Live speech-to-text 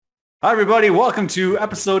Hi, everybody. Welcome to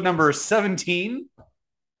episode number 17,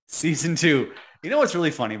 season two. You know what's really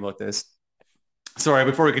funny about this? Sorry,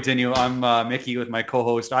 before we continue, I'm Mickey with my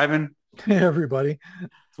co-host, Ivan. Hey, everybody. So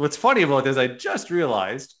what's funny about this, I just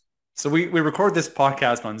realized. So we record this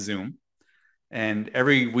podcast on Zoom, and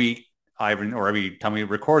every week, Ivan, or every time we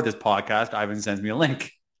record this podcast, Ivan sends me a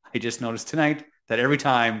link. I just noticed tonight that every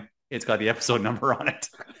time it's got the episode number on it.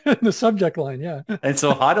 The subject line, yeah. And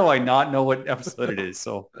so how do I not know what episode it is?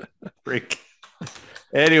 So freak.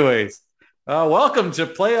 Anyways, welcome to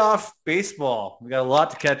playoff baseball. We got a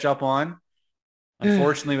lot to catch up on.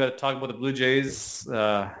 Unfortunately, we got to talk about the Blue Jays.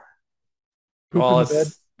 Poop in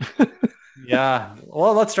the bed. Yeah.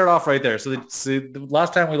 Well, let's start off right there. So the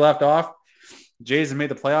last time we left off, Jays have made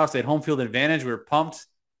the playoffs. They had home field advantage. We were pumped.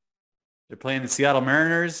 They're playing the Seattle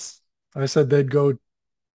Mariners. I said they'd go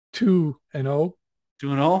 2-0.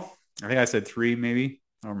 2-0. I think I said 3, maybe.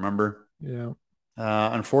 I don't remember. Yeah.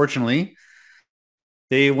 Unfortunately,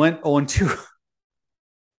 they went 0-2.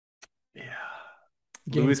 Yeah.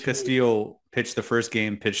 Luis Castillo pitched the first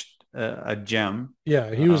game, pitched a gem.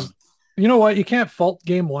 Yeah, he was. You know what? You can't fault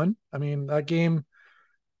game one. I mean, that game,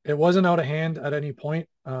 it wasn't out of hand at any point.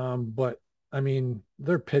 But I mean,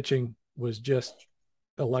 their pitching was just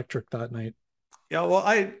electric that night. Yeah, well,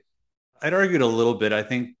 I'd argued a little bit. I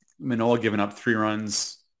think Manoah giving up 3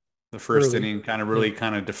 runs the first inning kind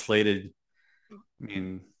of deflated. I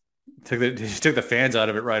mean, he took the fans out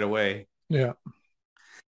of it right away. Yeah.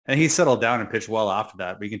 And he settled down and pitched well after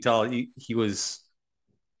that. But you can tell he was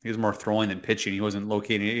more throwing than pitching. He wasn't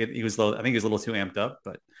locating. He was I think he was a little too amped up.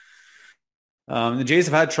 But the Jays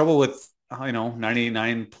have had trouble with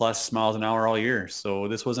 99 plus miles an hour all year. So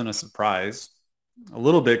this wasn't a surprise. A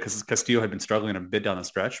little bit because Castillo had been struggling a bit down the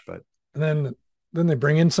stretch, but And then they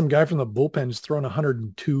bring in some guy from the bullpen who's throwing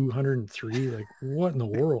 102, 103. Like, what in the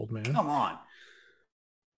world, man? come on.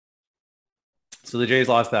 So the Jays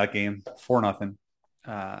lost that game 4-0.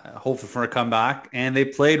 Hopefully for a comeback, and they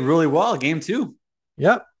played really well. Game 2,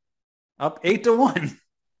 Yep. up 8-1,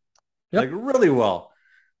 Yep. like really well.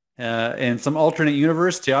 In some alternate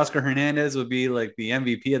universe, Teoscar Hernandez would be like the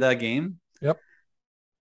MVP of that game. Yep.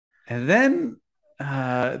 And then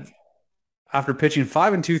after pitching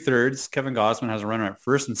 5 2/3, Kevin Gausman has a runner at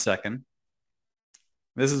first and second.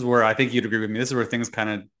 This is where I think you'd agree with me. This is where things kind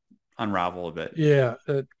of unravel a bit. Yeah,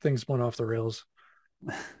 things went off the rails.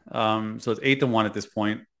 So it's 8-1 at this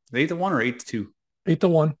point. 8-1 or 8-2?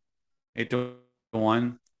 8-1.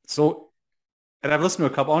 8-1. So, and I've listened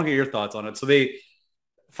to a couple. I want to get your thoughts on it. So they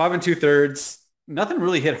 5 2/3. Nothing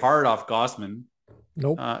really hit hard off Gausman.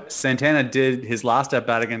 Nope. Santana did his last at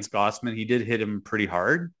bat against Gausman. He did hit him pretty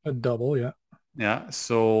hard. A double, yeah. Yeah.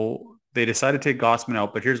 So they decided to take Gausman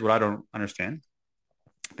out. But here's what I don't understand.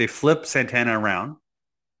 They flip Santana around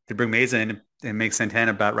to bring Meza in and make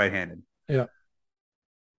Santana bat right-handed. Yeah.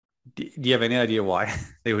 Do you have any idea why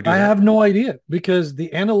they would do I that? have no idea because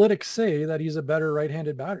the analytics say that he's a better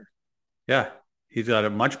right-handed batter. Yeah. He's got a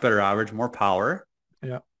much better average, more power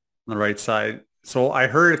Yeah. on the right side. So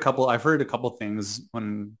I've heard a couple things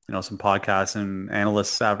when, some podcasts and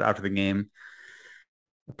analysts after the game.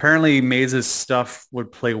 Apparently Meza's stuff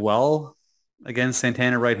would play well against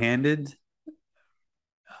Santana right-handed.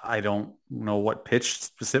 I don't know what pitch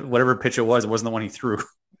specific, whatever pitch it wasn't the one he threw.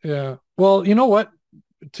 Yeah. Well, you know what?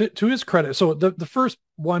 To his credit, so the first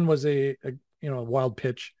one was a wild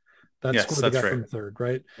pitch that Yes, scored the that's guy right. from third,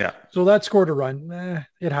 right? Yeah. So that scored a run.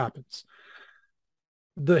 It happens.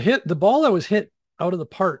 The ball that was hit out of the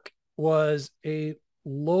park was a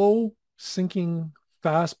low sinking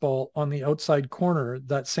fastball on the outside corner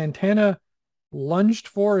that Santana lunged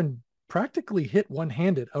for and practically hit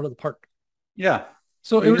one-handed out of the park. Yeah.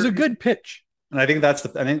 So it was a good pitch. And I think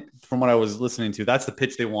from what I was listening to, that's the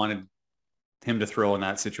pitch they wanted him to throw in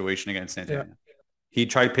that situation against Santana. Yeah. He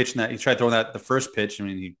tried pitching that. He tried throwing that the first pitch. I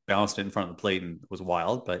mean, he bounced it in front of the plate and was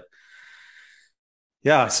wild, but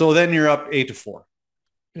yeah. So then you're up 8-4.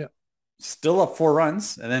 Yeah. Still up 4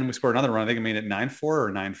 runs. And then we scored another run. I think it made it 9-4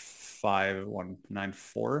 or 9-5,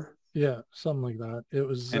 9-4. Yeah. Something like that. It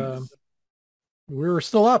was, we were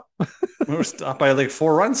still up. We were up by like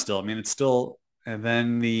 4 runs still. I mean, it's still, and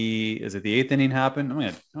then is it the 8th inning happened?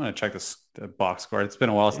 I'm gonna check this box score. It's been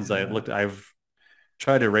a while since I looked. I've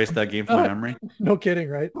tried to erase that game from my memory. No kidding,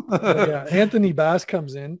 right? Yeah, Anthony Bass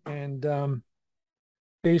comes in and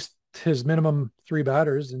faced his minimum 3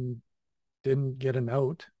 batters and didn't get an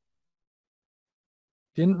out.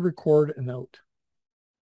 Didn't record an out.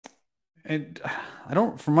 And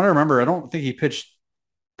from what I remember, I don't think he pitched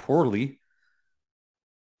poorly.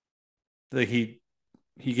 Like he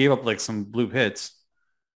gave up like some blue hits.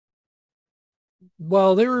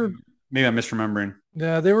 Well, they were maybe I'm misremembering.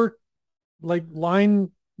 Yeah, they were like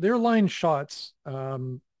line, they were line shots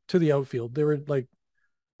to the outfield. They were like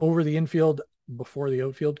over the infield before the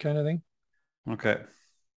outfield kind of thing. Okay.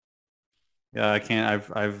 Yeah, I can't.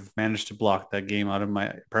 I've managed to block that game out of my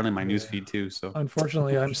apparently my news Yeah. feed too. So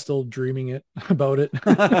Unfortunately, I'm still dreaming it about it.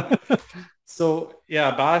 so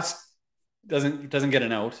yeah, Bass doesn't get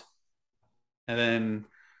an out, and then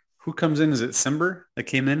who comes in? Is it Simber that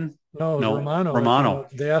came in? No, it was No, Romano that came Romano.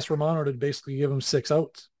 out. They asked Romano to basically give him 6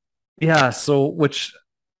 outs. Yeah, so which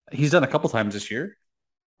he's done a couple times this year,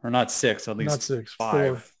 or not six, at Not least six, four,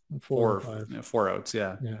 five, four or five. four outs.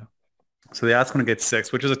 Yeah. Yeah. So the At's going to get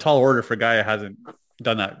six, which is a tall order for a guy who hasn't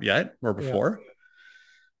done that yet or Yeah. before.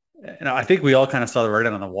 And I think we all kind of saw the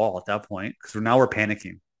writing on the wall at that point because now we're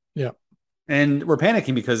panicking. Yeah. And we're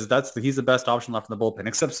panicking because he's the best option left in the bullpen,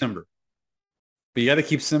 except Simber. But you got to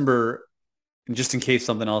keep Simber just in case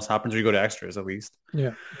something else happens or you go to extras at least.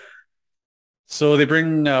 Yeah. So they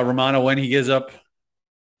bring Romano when he gives up.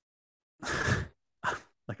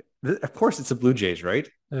 Like, of course, it's the Blue Jays, right?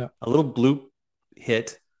 Yeah. A little bloop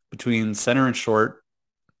hit between center and short.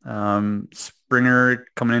 Springer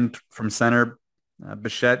coming in from center.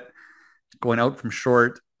 Bichette going out from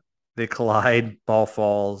short. They collide. Ball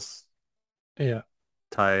falls. Yeah.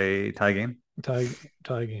 Tie game. Tie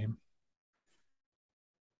game.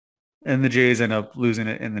 And the Jays end up losing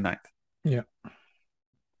it in the ninth. Yeah.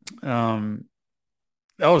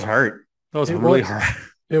 That was hard. That was really hard.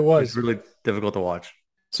 It was really difficult to watch.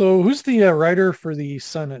 So who's the writer for the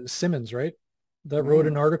Sun? Simmons, right? That wrote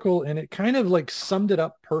an article, and it kind of like summed it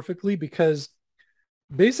up perfectly because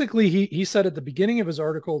basically he said at the beginning of his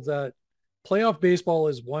article that playoff baseball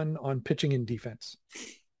is won on pitching and defense.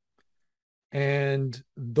 And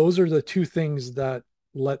those are the two things that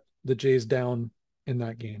let the Jays down in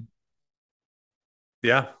that game.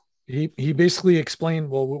 Yeah. He basically explained,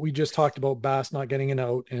 well, what we just talked about, Bass not getting an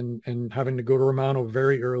out and having to go to Romano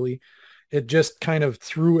very early. It just kind of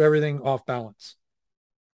threw everything off balance.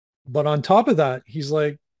 But on top of that, he's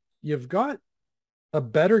like, you've got a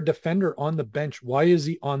better defender on the bench. Why is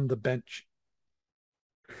he on the bench?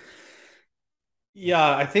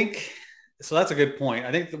 Yeah, I think so. That's a good point.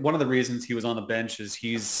 I think one of the reasons he was on the bench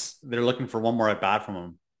is they're looking for one more at bat from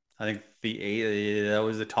him. I think the eighth, that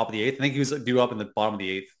was the top of the eighth. I think he was due up in the bottom of the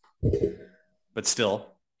eighth, but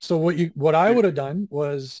still. So what I would have done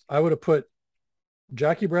was I would have put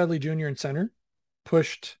Jackie Bradley Jr. in center,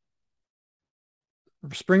 pushed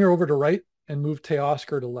Springer over to right, and moved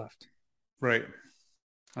Teoscar to left. Right.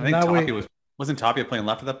 I And think Tapia wasn't Tapia playing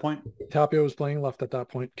left at that point? Tapia was playing left at that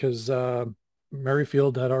point because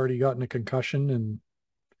Merrifield had already gotten a concussion and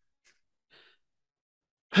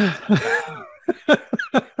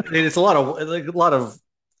it's a lot of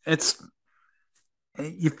it's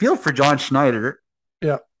you feel for John Schneider.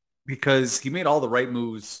 Yeah. Because he made all the right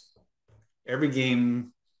moves every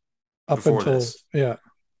game up before until this. Yeah.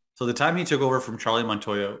 So the time he took over from Charlie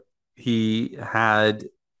Montoya, he had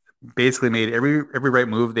basically made every right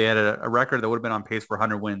move. They had a record that would have been on pace for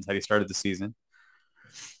 100 wins had he started the season.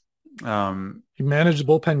 He managed the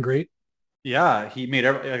bullpen great. Yeah, he made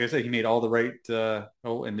like I said, he made all the right.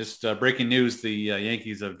 And just breaking news: the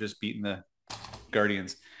Yankees have just beaten the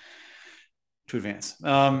Guardians to advance.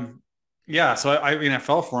 Yeah, so I mean, I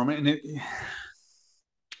fell for him, and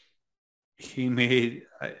he made.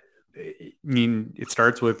 I mean, it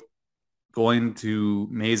starts with going to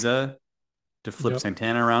Mesa to flip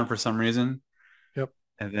Santana around for some reason. Yep.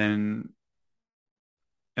 And then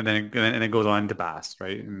it goes on to Bass,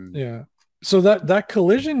 right? And yeah. So that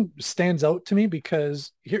collision stands out to me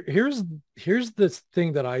because here's the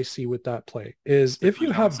thing that I see with that play is if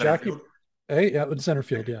you have Jackie, in center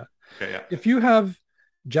field, yeah. Okay, yeah. If you have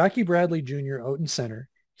Jackie Bradley Jr. out in center,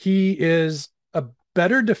 he is a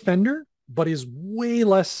better defender, but is way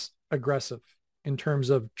less aggressive in terms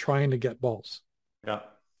of trying to get balls. Yeah.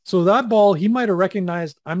 So that ball, he might have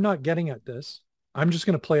recognized, I'm not getting at this. I'm just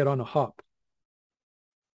going to play it on a hop.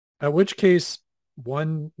 At which case,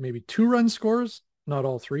 1, maybe 2 run scores, not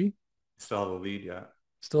all 3. Still have the lead, yeah.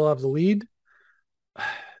 Still have the lead.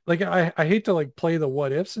 Like I hate to like play the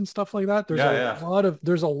what ifs and stuff like that.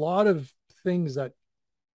 There's a lot of things that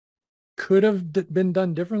could have been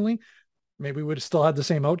done differently. Maybe we would have still had the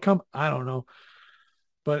same outcome. I don't know,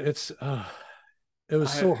 but it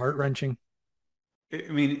was so heart wrenching.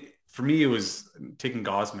 I mean, for me, it was taking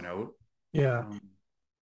Gausman out. Yeah,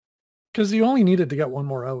 because he only needed to get one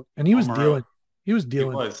more out, and he was dealing. He was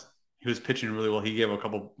dealing. He was pitching really well. He gave a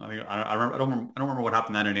couple. I think I don't remember what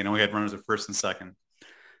happened that inning. I know he had runners at first and second.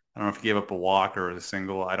 I don't know if he gave up a walk or a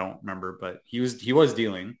single. I don't remember, but he was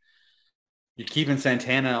dealing. You're keeping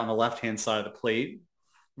Santana on the left-hand side of the plate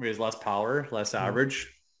where he has less power, less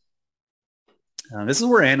average. This is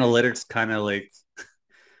where analytics kind of like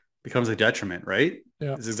becomes a detriment, right?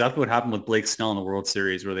 Yeah. This is exactly what happened with Blake Snell in the World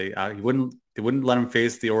Series, where they wouldn't let him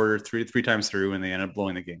face the order three times through, and they ended up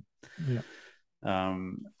blowing the game. Yeah.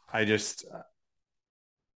 I just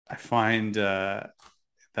I find that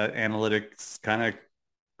analytics kind of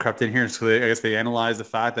crept in here. So I guess they analyzed the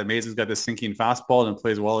fact that Mason's got this sinking fastball and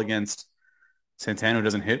plays well against Santana, who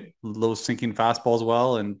doesn't hit low sinking fastballs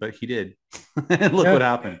well, but he did. And look what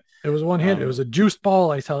happened. It was one hit. It was a juiced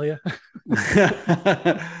ball, I tell you.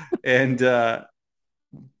 And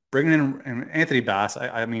bringing in Anthony Bass,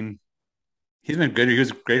 I mean, he's been good. He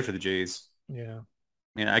was great for the Jays. Yeah.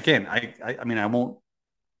 I mean, again, I mean, I won't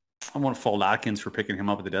fault Atkins for picking him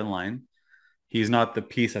up at the deadline. He's not the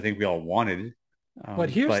piece I think we all wanted. But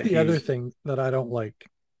here's the other thing that I don't like.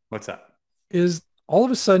 What's that? Is all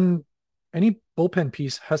of a sudden any bullpen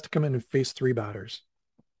piece has to come in and face 3 batters.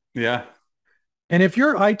 Yeah. And if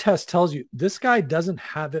your eye test tells you this guy doesn't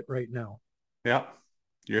have it right now. Yeah.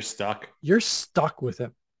 You're stuck. You're stuck with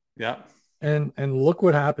him. Yeah. And look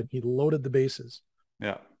what happened. He loaded the bases.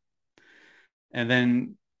 Yeah. And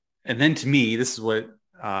then to me, this is what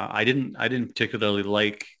I didn't particularly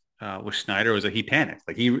like with Schneider was that he panicked.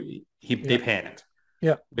 Like they panicked.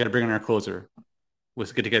 Yeah. We got to bring in our closer.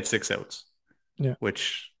 Was good to get 6 outs. Yeah.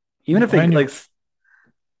 Which even if they like,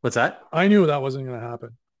 what's that? I knew that wasn't going to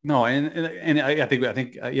happen. No, and I think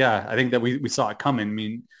that we saw it coming. I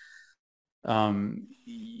mean,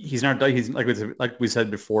 he's like we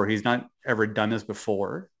said before, he's not ever done this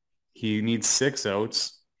before. He needs 6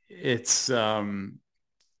 outs. It's I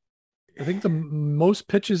think the most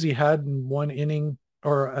pitches he had in one inning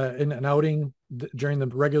or in an outing during the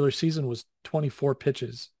regular season was 24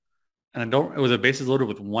 pitches. And it was a bases loaded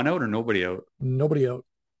with 1 out or nobody out? Nobody out.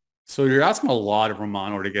 So you're asking a lot of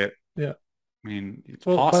Romano to get. Yeah. I mean, it's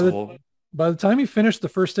possible. By the time he finished the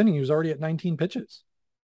first inning, he was already at 19 pitches.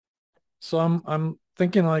 So I'm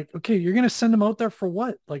thinking like, okay, you're going to send him out there for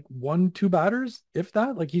what? Like 1-2 batters, if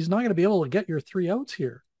that? Like he's not going to be able to get your 3 outs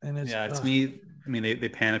here. And to me, I mean, they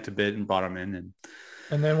panicked a bit and brought him in,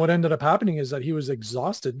 and then what ended up happening is that he was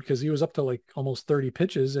exhausted because he was up to like almost 30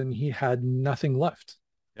 pitches and he had nothing left.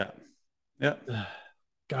 Yeah. Yeah.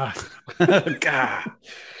 God. God.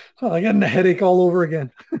 Well, I got a headache all over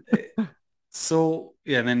again. So,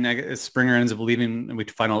 yeah, and then Springer ends up leaving, and we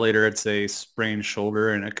find out later it's a sprained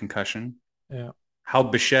shoulder and a concussion. Yeah. How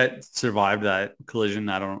Bichette survived that collision,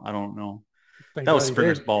 I don't know. That was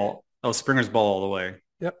Springer's ball. That was Springer's ball all the way.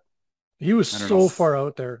 Yep. He was so far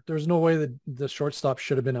out there. There's no way that the shortstop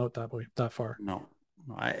should have been out that far. No.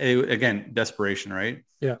 Again, desperation, right?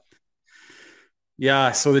 Yeah.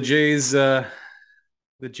 Yeah. So the Jays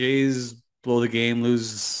blow the game,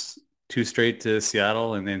 lose 2 straight to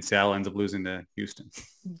Seattle, and then Seattle ends up losing to Houston.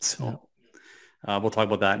 So we'll talk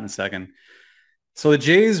about that in a second. So the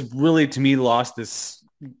Jays really, to me, lost this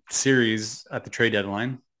series at the trade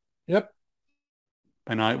deadline. Yep.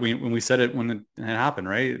 And when we said it when it happened,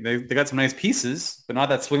 right? They got some nice pieces, but not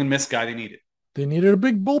that swing and miss guy they needed. They needed a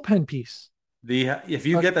big bullpen piece. If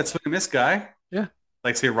you get that swing and miss guy, yeah,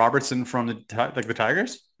 like say Robertson from the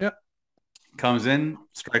Tigers, yeah, comes in,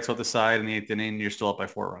 strikes out the side in the 8th inning, you're still up by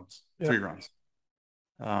 4 runs, 3 runs.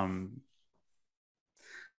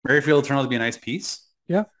 Merrifield turned out to be a nice piece.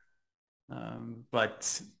 Yeah.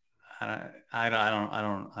 But I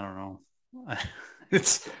don't know.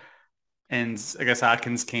 And I guess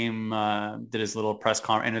Atkins came, did his little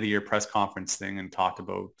end of the year press conference thing and talked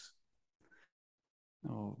about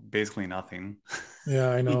basically nothing. Yeah,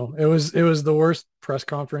 I know. It was the worst press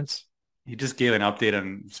conference. He just gave an update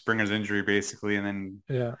on Springer's injury basically, and then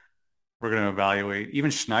we're going to evaluate.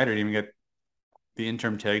 Even Schneider didn't even get the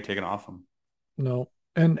interim tag taken off him. No.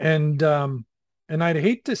 And I'd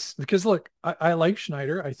hate to, because look, I like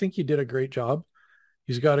Schneider. I think he did a great job.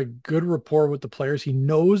 He's got a good rapport with the players. He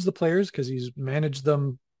knows the players because he's managed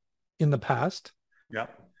them in the past. Yeah.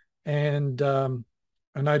 And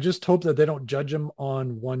I just hope that they don't judge him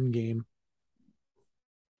on one game,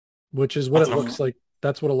 which is what it looks like.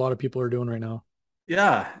 That's what a lot of people are doing right now.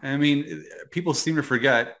 Yeah. I mean, people seem to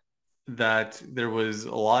forget that there was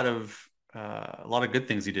a lot of good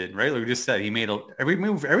things he did, right? Like we just said, he made every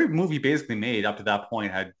move he basically made up to that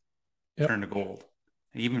point had turned to gold.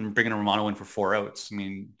 Even bringing Romano in for 4 outs, I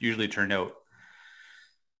mean, usually turned out.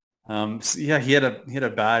 So yeah, he had a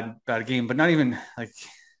bad game, but not even like,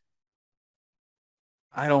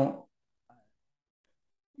 I don't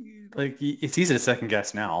like, it's easy to second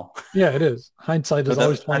guess now. Yeah, it is. Hindsight is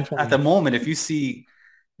always 20/20. At the moment, if you see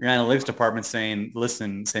your analytics department saying,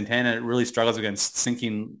 listen, Santana really struggles against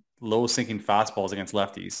low sinking fastballs against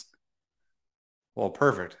lefties. Well,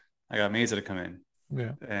 perfect. I got Mesa to come in.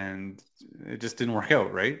 Yeah. and it just didn't work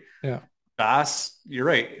out, right? Yeah. Bass, you're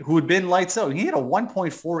right, who had been lights out. He had a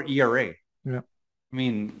 1.4 ERA. Yeah. I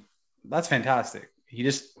mean, that's fantastic. He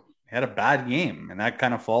just had a bad game, and that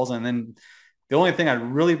kind of falls. And then the only thing I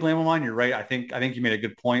really blame him on, you're right. I think you made a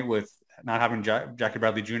good point with not having Jackie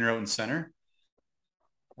Bradley Jr. out in center.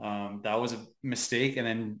 That was a mistake, and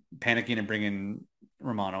then panicking and bringing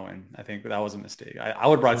Romano in. I think that was a mistake. I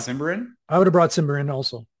would have brought Simber in. I would have brought Simber in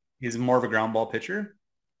also. He's more of a ground ball pitcher.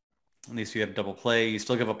 At least you have double play. You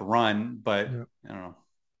still give up a run, but Yeah. I don't know.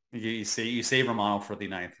 You save Romano for the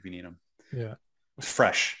ninth if you need him. Yeah.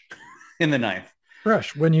 Fresh in the ninth.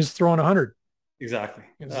 Fresh when he's throwing 100. Exactly.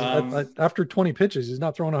 After 20 pitches, he's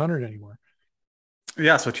not throwing 100 anymore.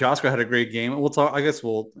 Yeah, so Teoscar had a great game. We'll talk. I guess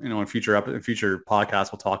we'll, in future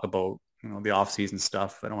podcasts, we'll talk about the off season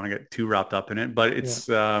stuff. I don't want to get too wrapped up in it, but it's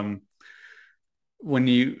when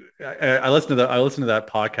I listened to that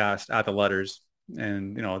podcast at the Letters,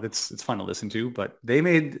 and it's fun to listen to. But they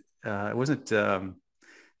made it wasn't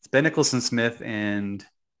it's Ben Nicholson Smith and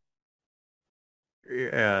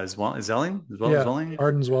Zelling as well. Yeah, Zwelling?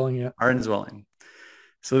 Arden Zwelling. Yeah, Arden Zwelling.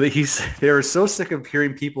 So they were so sick of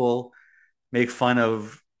hearing people make fun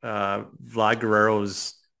of Vlad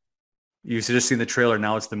Guerrero's. You used to just see the trailer.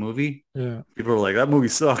 Now it's the movie. Yeah. People were like, that movie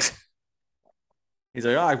sucks. He's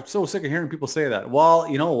like, I'm so sick of hearing people say that. Well,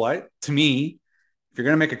 you know what? To me, if you're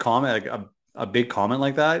going to make a comment, like a big comment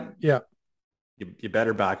like that, yeah, you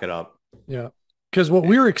better back it up. Yeah. Because what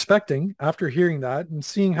we were expecting after hearing that and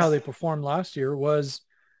seeing how they performed last year was,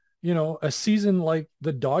 a season like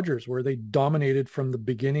the Dodgers where they dominated from the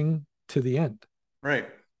beginning to the end. Right.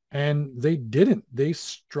 And they didn't. They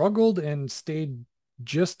struggled and stayed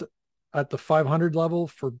just at the 500 level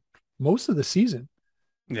for most of the season.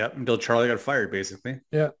 Yeah, until Charlie got fired, basically.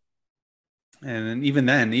 Yeah. And even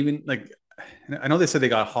then, like, I know they said they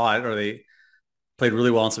got hot or they played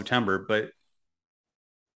really well in September, but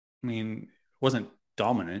I mean, it wasn't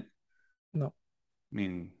dominant. No. I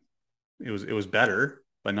mean, it was better,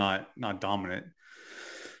 but not dominant. And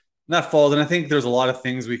that falls, and I think there's a lot of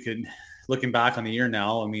things we could, looking back on the year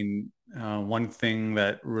now, I mean, one thing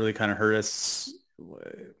that really kind of hurt us,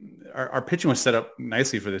 our pitching was set up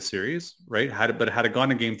nicely for this series, right? Had it gone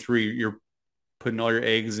to game 3, you're putting all your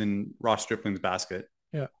eggs in Ross Stripling's basket.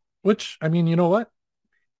 Yeah. Which, I mean, you know what?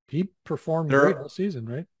 He performed great all season,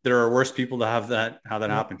 right? There are worse people to have that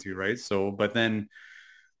happen to, right? So, but then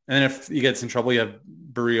if he gets in trouble, you have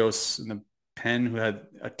Barrios in the pen, who had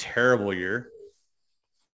a terrible year.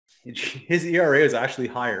 His ERA is actually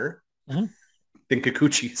higher than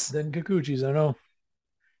Kikuchi's. I know.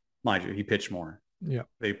 Mind you, he pitched more. Yeah.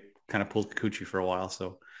 They kind of pulled Kikuchi for a while.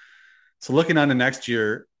 So looking on to next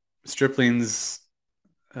year, Stripling's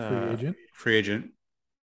free agent.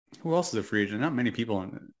 Who else is a free agent? Not many people.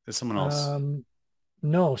 There's someone else.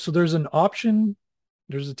 No. So there's an option.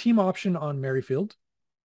 There's a team option on Merrifield.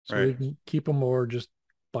 So right. We can keep him or just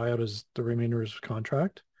buy out as the remainder of his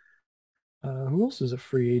contract. Who else is a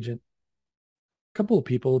free agent? A couple of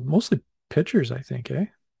people, mostly pitchers, I think, eh?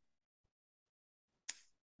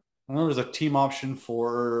 I know there's a team option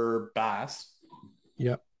for Bass.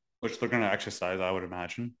 Yeah. Which they're going to exercise, I would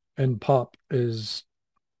imagine. And Pop is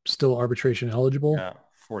still arbitration eligible. Yeah,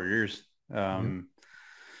 4 years.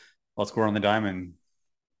 Let's go on the diamond.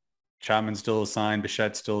 Chapman's still assigned.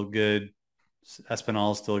 Bichette's still good.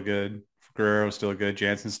 Espinal's still good. Guerrero's still good.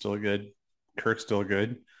 Jansen's still good. Kirk's still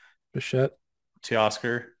good. Bichette.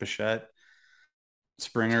 Teoscar, Bichette.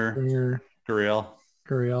 Springer.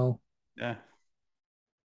 Gurriel. Yeah.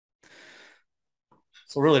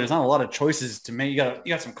 So really, there's not a lot of choices to make. You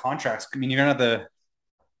got some contracts. I mean, you're gonna have to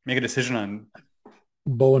make a decision on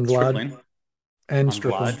Bo and Vlad Stripling. and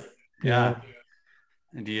Strickland. Yeah.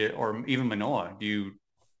 And or even Manoah? Do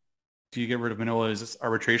you get rid of Manoah's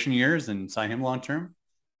arbitration years and sign him long term?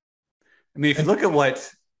 I mean, if you look at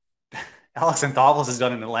what Alex Anthopoulos has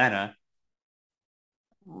done in Atlanta,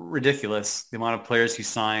 ridiculous the amount of players he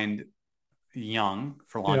signed young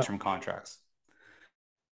for long-term contracts.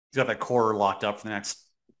 He's got that core locked up for the next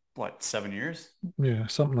 7 years? Yeah,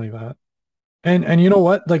 something like that. And you know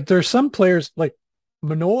what? Like there's some players like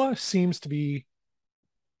Manoah seems to be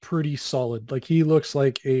pretty solid. Like he looks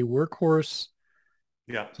like a workhorse.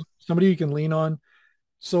 Yeah. Somebody you can lean on.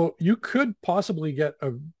 So you could possibly get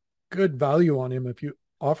a good value on him if you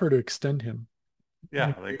offer to extend him.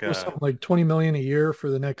 Yeah, something like 20 million a year for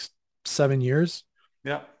the next 7 years.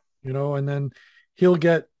 Yeah. And then he'll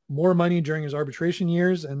get more money during his arbitration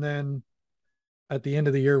years, and then at the end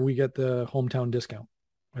of the year we get the hometown discount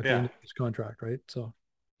at the end of his contract, right? So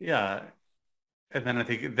yeah. And then I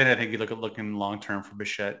think you look at looking long term for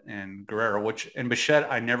Bichette and Guerrero, and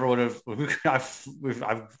Bichette I never would have.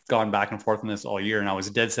 I've gone back and forth on this all year, and I was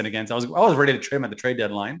dead set against. I was ready to trade him at the trade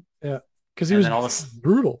deadline, Yeah, because he and was then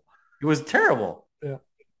brutal. it was terrible. Yeah,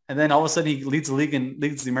 And then all of a sudden he leads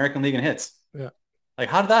the American League in hits. yeah, Like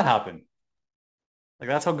how did that happen? Like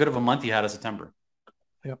that's how good of a month he had in September.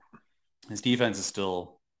 yep. His defense is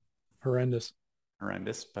still Horrendous.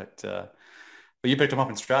 horrendous, but you picked him up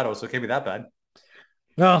in Strato, so it can't be that bad.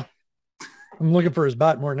 Well, I'm looking for his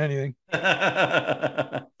bat more than anything.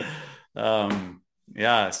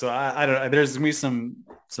 Yeah, so I don't. There's gonna be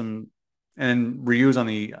some, and Ryu's on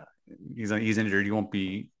the. He's injured.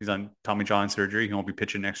 He's on Tommy John surgery. He won't be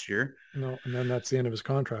pitching next year. No, and then that's the end of his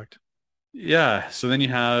contract. Yeah. So then you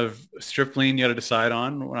have Stripling. You got to decide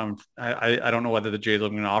on. I don't know whether the Jays are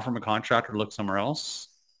going to offer him a contract or look somewhere else.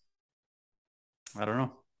 I don't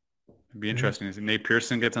know. It'd be interesting. Is Nate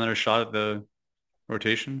Pearson gets another shot at the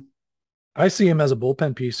rotation? I see him as a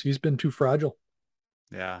bullpen piece. He's been too fragile.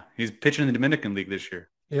 Yeah, he's pitching in the Dominican League this year.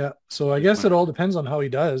 Yeah. So I guess it all depends on how he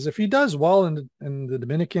does. If he does well in the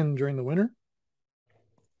Dominican during the winter.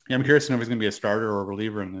 Yeah, I'm curious to know if he's going to be a starter or a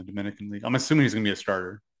reliever in the Dominican League. I'm assuming he's going to be a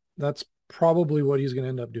starter. That's probably what he's going to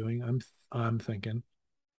end up doing. I'm thinking,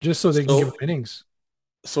 just so they can give him innings.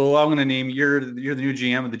 So I'm going to name you're the new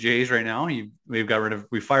GM of the Jays right now. We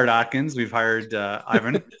fired Atkins, we've hired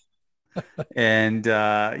Ivan, and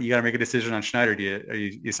you got to make a decision on Schneider. Are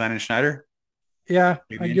you signing Schneider? Yeah,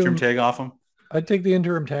 Take the interim tag off him. I'd take the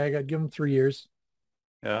interim tag. I'd give him 3 years.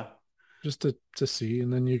 Yeah, just to see,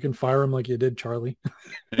 and then you can fire him like you did Charlie.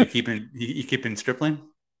 You keeping Stripling?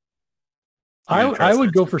 I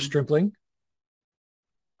would go for Stripling.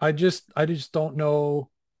 I just don't know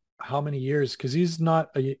how many years, because he's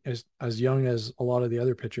not as young as a lot of the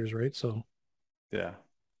other pitchers, right? So yeah.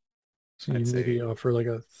 So you maybe offer like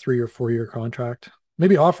a 3 or 4 year contract.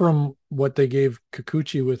 Maybe offer him what they gave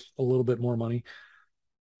Kikuchi with a little bit more money.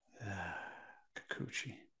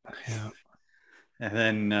 Kikuchi. Yeah. And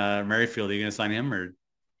then Merrifield, are you going to sign him or?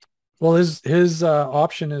 Well, his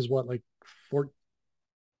option is what, like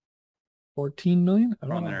 14 million? I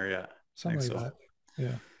don't know. There, yeah. Something like that.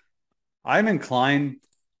 Yeah. I'm inclined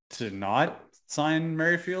to not sign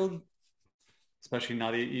Merrifield, especially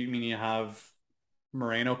now that you have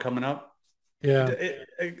Moreno coming up. Yeah.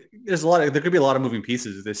 There could be a lot of moving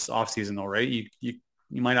pieces this offseason though, right? You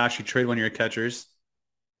might actually trade one of your catchers.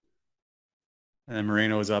 And then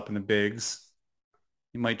Moreno is up in the bigs.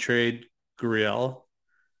 You might trade Gurriel.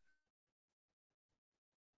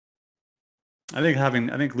 I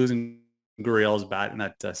think losing Gurriel's bat in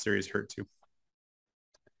that series hurt too.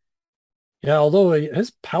 Yeah, although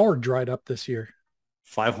his power dried up this year.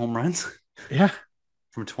 5 home runs? Yeah.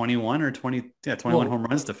 From 21 or 20, 21 home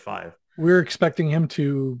runs to 5. We were expecting him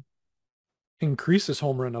to increase his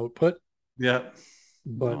home run output. Yeah.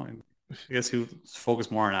 But I guess he was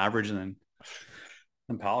focused more on average than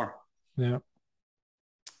power. Yeah.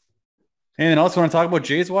 Anything else you want to talk about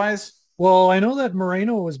Jays wise? Well, I know that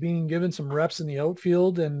Moreno was being given some reps in the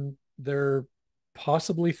outfield, and they're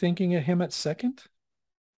possibly thinking of him at second.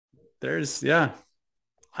 He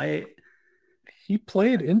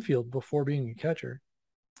played infield before being a catcher.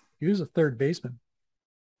 He was a third baseman.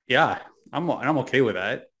 Yeah, I'm okay with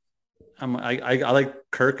that. I like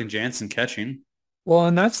Kirk and Jansen catching. Well,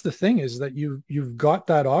 and that's the thing, is that you've got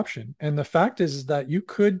that option. And the fact is that you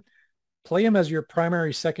could play him as your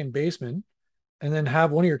primary second baseman and then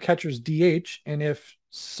have one of your catchers DH. And if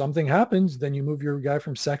something happens, then you move your guy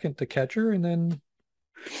from second to catcher and then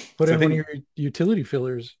put in one of your utility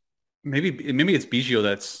fillers. Maybe it's Biggio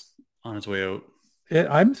that's on his way out.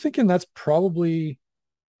 I'm thinking that's probably.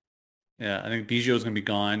 Yeah, I think Biggio is going to be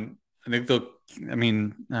gone. I think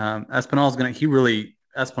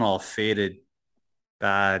Espinal faded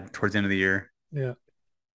bad towards the end of the year. Yeah.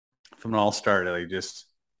 From an all-star to his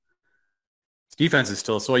defense is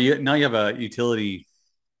still, now you have a utility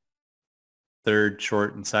third,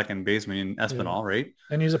 short, and second baseman in Espinal, right?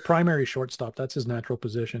 And he's a primary shortstop. That's his natural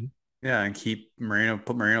position. Yeah, and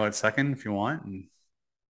put Moreno at second if you want. And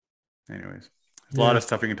anyways, there's a lot of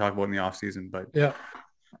stuff we can talk about in the offseason, but yeah.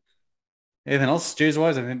 Anything else, Jays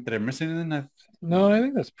wise? Did I miss anything? No, I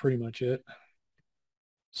think that's pretty much it.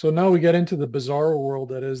 So now we get into the bizarre world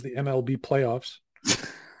that is the MLB playoffs.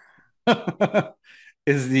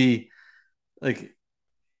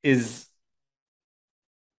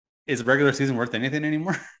 Is regular season worth anything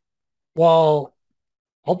anymore? Well,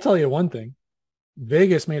 I'll tell you one thing.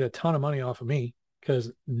 Vegas made a ton of money off of me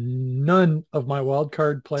because none of my wild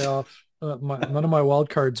card playoff, none of my wild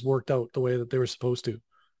cards worked out the way that they were supposed to.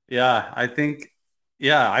 Yeah, I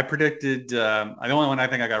predicted, the only one I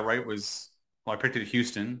think I got right was Well, I picked it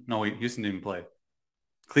Houston. No, wait, Houston didn't play.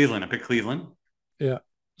 Cleveland. I picked Cleveland. Yeah.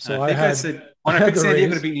 And I So think I said I when I had picked the San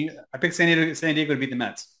Diego to Rays. beat. I picked San Diego to beat the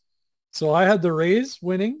Mets. So I had the Rays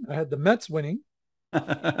winning. I had the Mets winning,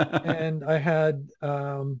 and I had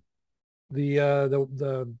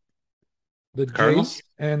the Cardinals. Jays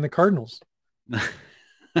and the Cardinals.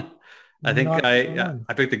 I think Not going on.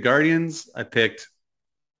 I picked the Guardians. I picked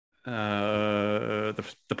the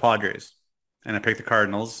Padres, and I picked the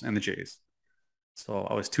Cardinals and the Jays. So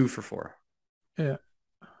I was 2 for 4. Yeah.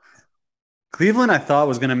 Cleveland, I thought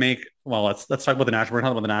was going to make. Well, let's talk about the national. We're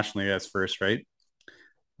talking about the National League as first, right?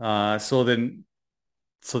 So then,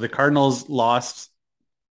 so the Cardinals lost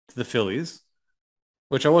to the Phillies,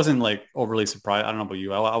 which I wasn't like overly surprised. I don't know about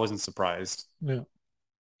you. I wasn't surprised. Yeah.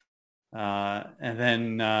 And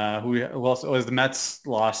then who else? Was the Mets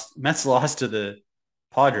lost? Mets lost to the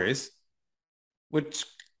Padres, which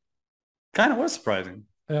kind of was surprising.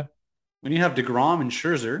 Yeah. When you have DeGrom and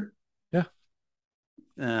Scherzer,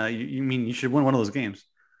 Yeah. you mean you should win one of those games.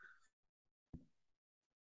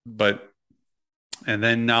 But and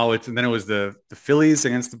then it was the Phillies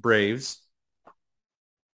against the Braves,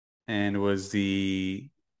 and it was the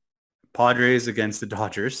Padres against the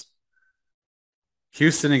Dodgers,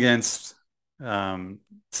 Houston against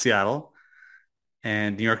Seattle,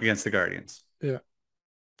 and New York against the Guardians. Yeah.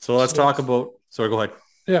 So let's talk about. Sorry, go ahead.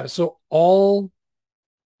 Yeah. So all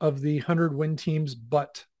of the 100 win teams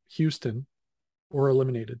but Houston were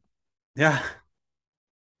eliminated. Yeah.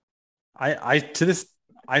 I to this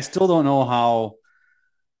I still don't know how.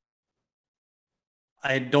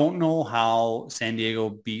 I don't know how San Diego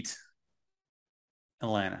beat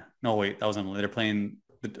Atlanta. No, wait, that was Atlanta. They're playing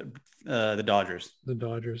the Dodgers The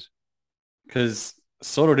Dodgers. because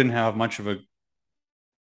Soto didn't have much of a.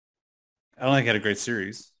 I don't think he had a great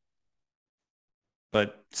series,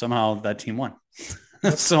 but somehow that team won.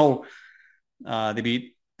 So they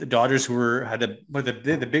beat the Dodgers, who had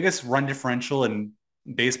the biggest run differential in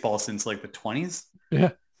baseball since like the 20s.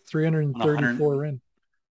 Yeah. 334 win.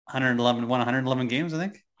 111 games, I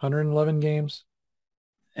think. 111 games.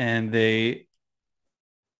 And they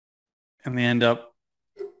end up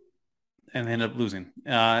losing.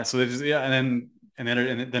 So they just and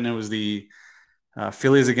then it was the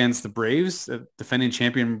Phillies against the Braves, the defending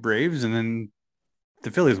champion Braves, and then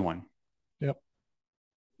the Phillies won. Yep.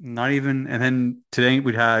 Not even, and then today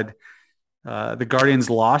we had the Guardians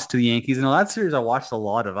lost to the Yankees. And that series I watched a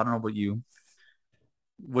lot of. I don't know about you.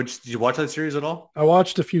 Did you watch that series at all? I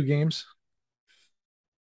watched a few games.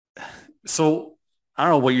 So I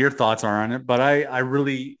don't know what your thoughts are on it, but I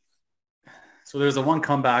really. So there's the one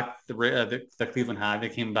comeback that Cleveland had. They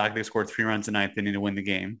came back. They scored 3 runs in 9th inning to win the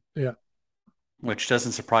game. Yeah. Which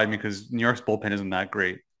doesn't surprise me because New York's bullpen isn't that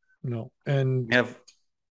great. No. And they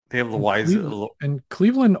have the wise. And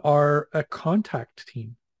Cleveland are a contact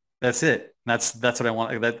team. That's it. That's what I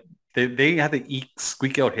want. That they have to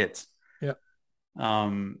squeak out hits. Yeah.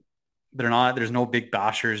 They're not. There's no big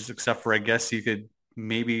bashers except for I guess you could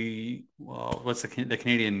maybe. Well, what's the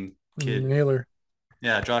Canadian kid? Naylor.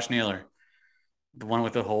 Yeah, Josh Naylor, the one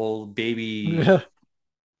with the whole baby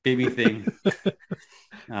thing.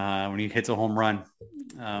 When he hits a home run,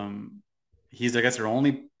 he's I guess their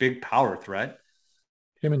only big power threat.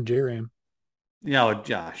 Him and J-Ram. Yeah, well,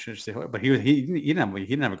 yeah, I should say, but he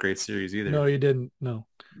didn't have a great series either. No, he didn't. No,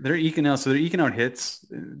 they're eking out hits.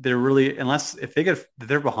 They're really if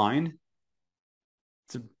they're behind,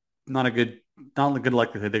 it's not a good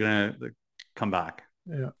likelihood they're gonna come back.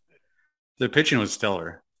 Yeah, their pitching was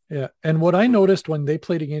stellar. Yeah, and what I noticed when they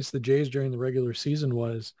played against the Jays during the regular season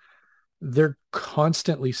was they're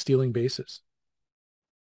constantly stealing bases.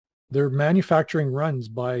 They're manufacturing runs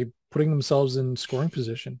by putting themselves in scoring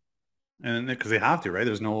position. And because they have to, right?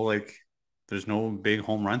 There's no big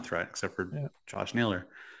home run threat except for Josh Naylor.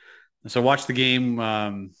 So I watched the game.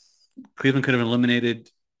 Cleveland could have eliminated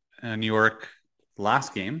New York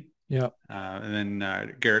last game. Yeah. And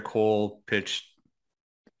then Garrett Cole pitched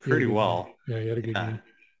pretty well. Yeah, he had a good game.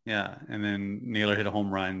 Yeah. And then Naylor hit a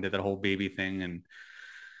home run, did that whole baby thing. And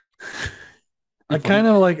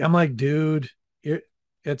I'm like, dude,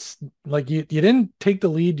 it's like you didn't take the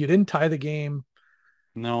lead. You didn't tie the game.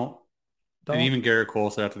 No. And even Garrett Cole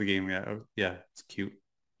said after the game, yeah, it's cute.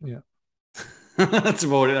 Yeah. That's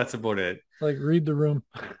about it. Like, read the room.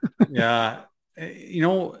 Yeah.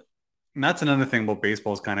 And that's another thing about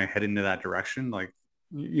baseball is kind of heading into that direction. Like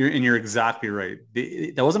you're exactly right.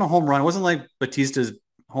 That wasn't a home run. It wasn't like Batista's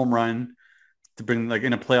home run to bring like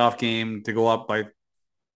in a playoff game to go up by.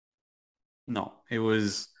 No, it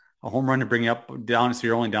was a home run to bring you up down. So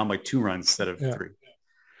you're only down by 2 runs instead of 3.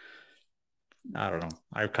 I don't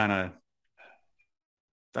know.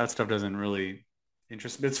 that stuff doesn't really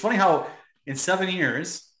interest me. It's funny how in 7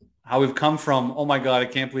 years, how we've come from, oh my God, I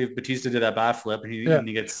can't believe Batista did that bat flip and Yeah.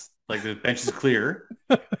 he gets like the bench is clear.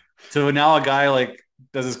 So now a guy like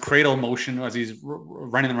does his cradle motion as he's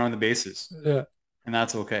running around the bases. Yeah. And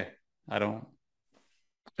that's okay. I don't.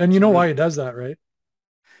 And you know why he does that, right?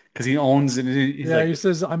 Because he owns it. He's Yeah, like, he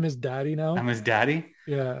says, "I'm his daddy now." I'm his daddy.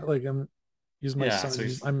 Yeah, like he's my Yeah, son.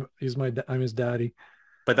 so I'm his daddy.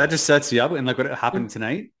 But that just sets you up. And like what happened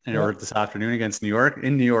tonight or this afternoon against New York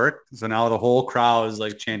in New York. So now the whole crowd is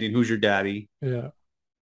like chanting, "Who's your daddy?" Yeah.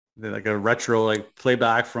 They're like a retro like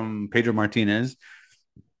playback from Pedro Martinez.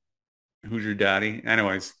 Who's your daddy?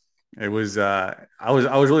 Anyways, it was I was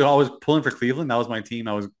really always pulling for Cleveland. That was my team.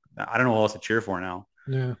 I don't know what else to cheer for now.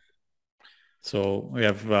 Yeah. So we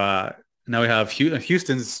have now we have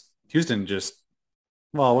Houston just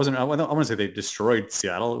well, it wasn't I want to say they destroyed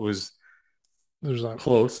Seattle. It was There's a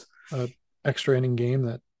close. Extra inning game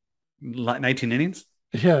that 19 innings.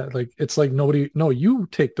 yeah, like it's like nobody. No, you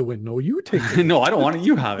take the win. No, you take the win. No, I don't want it.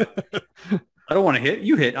 You have it. I don't want to hit.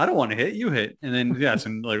 You hit. I don't want to hit. You hit. And then so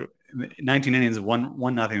like 19 innings,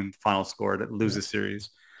 1-0 final score that loses series.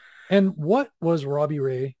 And what was Robbie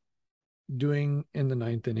Ray doing in the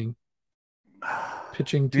ninth inning?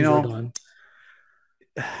 Pitching to Jordan.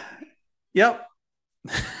 Yep.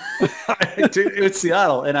 It's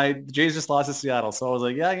Seattle, and Jays just lost to Seattle, so I was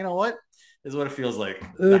like, yeah, you know what? This is what it feels like.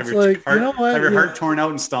 It's like you know what? Have your heart torn out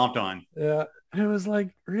and stomped on. Yeah, it was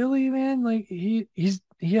like, really, man. Like he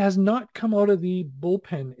has not come out of the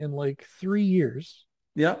bullpen in like 3 years.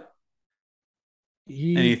 Yep.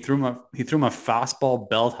 He threw him a fastball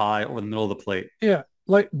belt high over the middle of the plate. Yeah,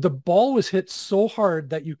 like the ball was hit so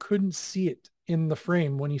hard that you couldn't see it in the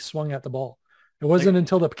frame when he swung at the ball. It wasn't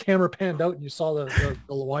until the camera panned out and you saw the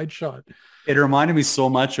wide shot. It reminded me so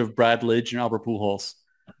much of Brad Lidge and Albert Pujols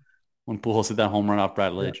when Pujols hit that home run off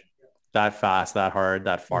Brad Lidge. Yeah. That fast, that hard,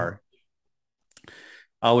 that far. Yeah.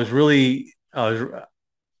 I was really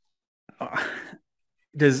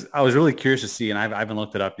curious to see, and I haven't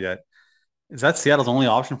looked it up yet. Is that Seattle's only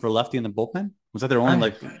option for lefty in the bullpen? Was that their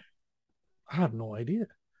only I have no idea.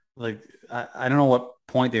 Like I don't know what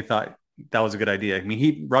point they thought that was a good idea. I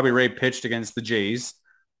mean, Robbie Ray pitched against the Jays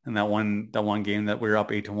in that one game that we were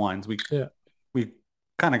up 8-1. We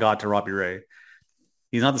kind of got to Robbie Ray.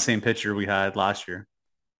 He's not the same pitcher we had last year.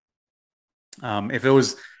 I would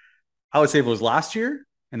say if it was last year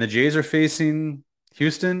and the Jays are facing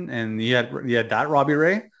Houston and you had that Robbie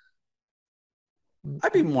Ray,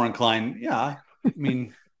 I'd be more inclined. Yeah. I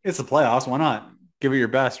mean, it's the playoffs. Why not give it your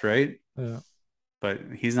best, right? Yeah. But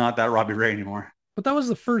he's not that Robbie Ray anymore. But that was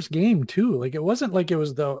the first game too. Like it wasn't like it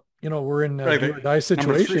was we're in a do or die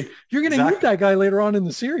situation. You're going to need that guy later on in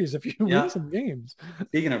the series if you win some games.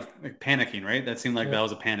 Speaking of panicking, right? That seemed like that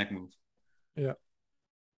was a panic move. Yeah.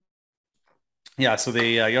 Yeah. So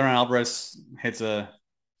Yordan Alvarez hits a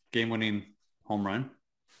game-winning home run.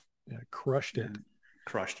 Yeah, crushed it.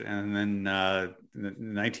 And then the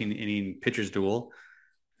 19-inning pitchers duel,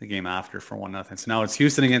 the game after for 1-0. So now it's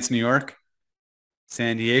Houston against New York,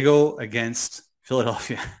 San Diego against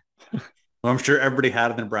Philadelphia. Well, I'm sure everybody had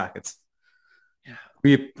it in brackets. Yeah.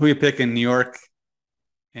 Who you pick in New York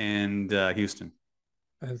and Houston?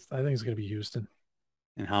 I think it's going to be Houston.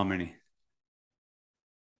 And how many?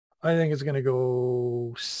 I think it's going to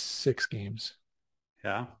go 6 games.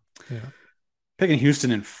 Yeah. Yeah. Picking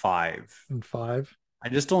Houston in 5. In 5. I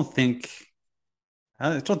don't think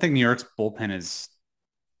New York's bullpen is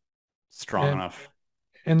strong enough.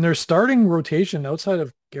 And their starting rotation outside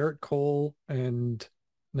of Garrett Cole and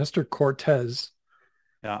Nestor Cortez.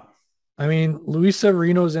 Yeah. I mean, Luis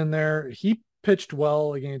Severino's in there. He pitched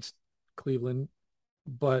well against Cleveland,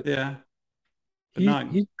 but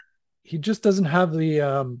he just doesn't have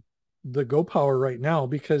the go power right now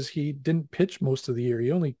because he didn't pitch most of the year.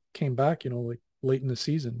 He only came back, like late in the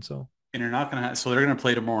season. So and they're not gonna. So they're gonna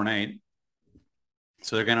play tomorrow night.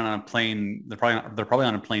 So they're gonna on a plane. They're probably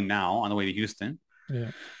on a plane now on the way to Houston.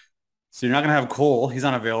 Yeah. So you're not gonna have Cole. He's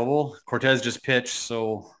unavailable. Cortez just pitched.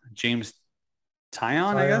 So James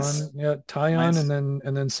Taillon, I guess. Yeah, Taillon, nice.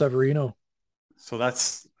 and then Severino. So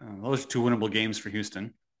that's those are 2 winnable games for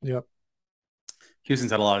Houston. Yep.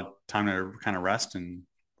 Houston's had a lot of time to kind of rest and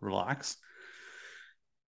relax.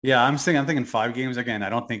 Yeah, I'm thinking 5 games again. I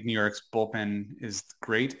don't think New York's bullpen is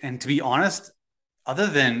great. And to be honest, other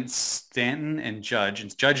than Stanton and Judge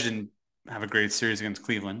didn't have a great series against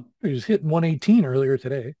Cleveland. He was hitting 118 earlier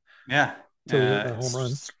today. Yeah. A home run.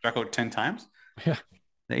 Struck out 10 times. Yeah.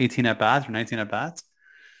 The 18 at bats or 19 at bats.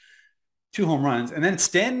 2 home runs. And then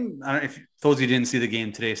Stanton, I don't know if those of you didn't see the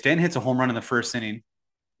game today, Stanton hits a home run in the first inning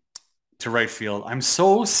to right field. I'm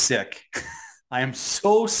so sick I am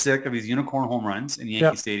so sick of these unicorn home runs in Yeah,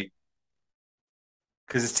 Yankee Stadium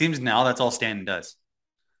because it seems now that's all Stanton does.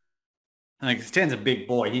 And like Stanton's a big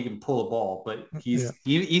boy, he can pull a ball, but yeah,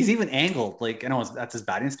 he's even angled. Like I know that's his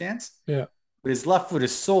batting stance, yeah. but his left foot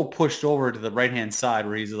is so pushed over to the right hand side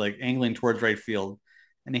where he's like angling towards right field,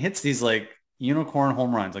 and he hits these like unicorn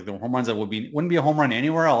home runs, like the home runs that wouldn't be a home run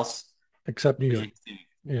anywhere else. Except New But York.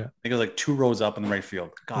 Yeah, I think it was like 2 rows up in the right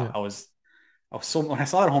field. God, yeah, I was so when I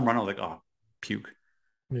saw that home run, I was like, oh, puke.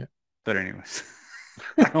 yeah, But anyways,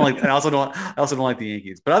 I don't like. I also don't like the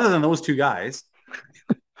Yankees. But other than those two guys,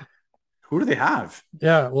 who do they have?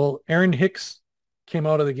 yeah. Well, Aaron Hicks came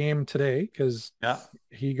out of the game today because Yeah,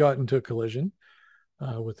 he got into a collision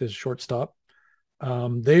with his shortstop.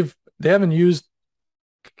 They haven't used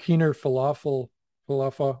Keener Falafel.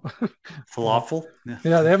 falafel.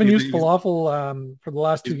 Yeah, they haven't used He's- Falafel for the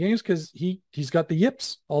last two he's- games because he's got the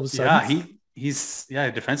yips all of a sudden. yeah, he's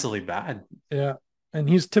defensively bad. Yeah, and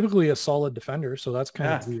he's typically a solid defender, so that's kind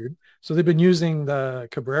Yeah, of weird. So they've been using the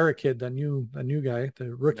Cabrera kid, the new guy, the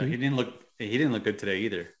no, rookie. he didn't look good today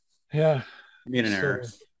either. Yeah, He made an error.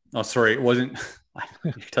 so Oh, sorry, it wasn't.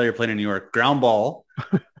 You can tell you're playing in New York. Ground ball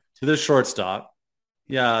to the shortstop.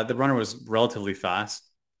 Yeah, the runner was relatively fast.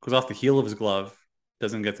 Goes off the heel of his glove.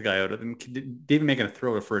 Doesn't get the guy out. And didn't even making a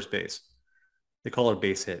throw to first base. They call it a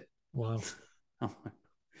base hit. wow. Oh,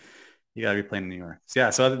 you got to be playing in New York. So, yeah,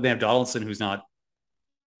 so they have Donaldson, who's not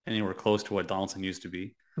anywhere close to what Donaldson used to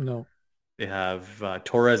be. No, They have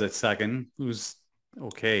Torres at second, who's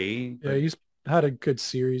okay. yeah, he's had a good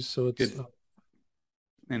series, so it's Good.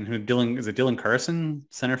 And who Dylan is it? Dylan Carson,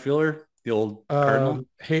 center fielder, the old Cardinal.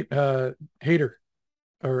 Hater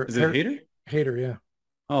or Is it Hater? Hater, yeah.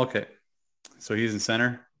 Oh, okay. So he's in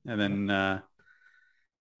center, and then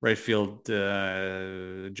right field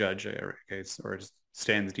Judge, okay, or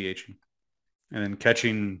stands DH, and then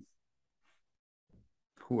catching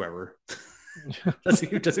whoever.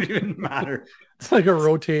 doesn't even matter. It's like a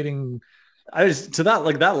rotating. I just to that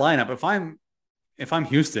lineup. If I'm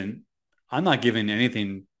Houston, I'm not giving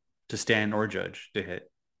anything to Stan or Judge to hit.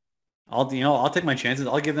 I'll take my chances.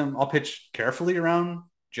 I'll pitch carefully around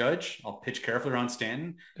Judge. I'll pitch carefully around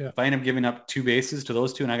Stanton. Yeah. If I end up giving up 2 bases to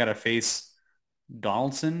those two and I got to face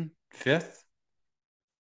Donaldson fifth,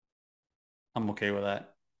 I'm okay with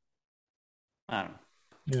that. I don't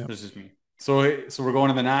know. Yeah. This is me. So we're going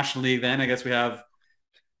to the National League then. I guess we have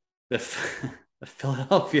the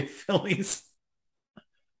Philadelphia Phillies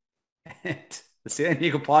and the San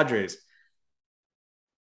Diego Padres.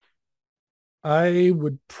 I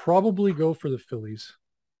would probably go for the Phillies.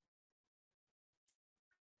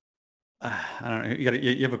 I don't know.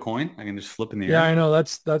 You have a coin? I can just flip in the Yeah, air. I know.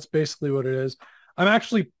 That's basically what it is. I'm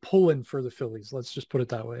actually pulling for the Phillies. Let's just put it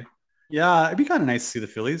that way. Yeah, it'd be kind of nice to see the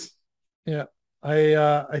Phillies. Yeah.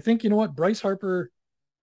 I think you know what? I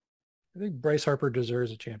think Bryce Harper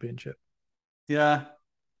deserves a championship. Yeah.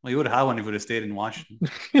 Well, you would have had one if you would have stayed in Washington.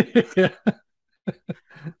 Yeah.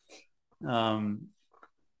 Um,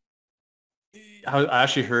 I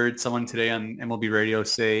actually heard someone today on MLB radio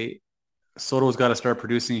say Soto's got to start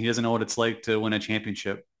producing. He doesn't know what it's like to win a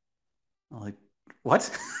championship. I'm like, what?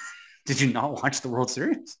 Did you not watch the World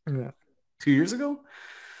Series Yeah. 2 years ago?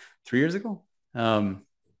 3 years ago?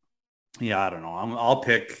 Yeah, I don't know. I'll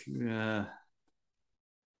pick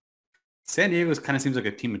San Diego. Kind of seems like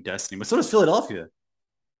a team of destiny, but so does Philadelphia.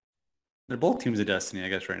 They're both teams of destiny, I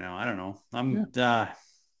guess, right now. I don't know.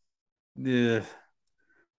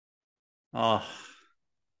 Oh,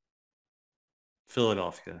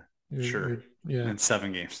 Philadelphia, sure, Yeah. in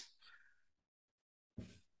 7 games.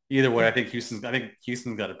 Either way, I think Houston's got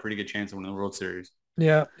a pretty good chance of winning the World Series.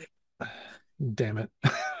 Yeah. Damn it.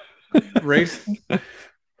 Right?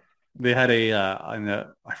 They had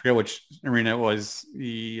I forget which arena it was.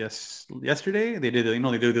 Yesterday they did.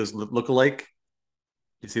 They do those look-alike.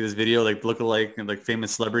 You see this video, like look-alike and like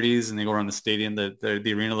famous celebrities, and they go around the stadium, the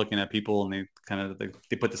arena, looking at people, and they kind of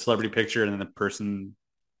they put the celebrity picture and then the person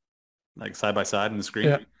like side by side on the screen,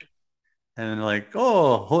 Yeah. and then like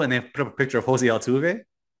and they put up a picture of Jose Altuve.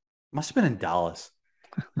 Must have been in Dallas.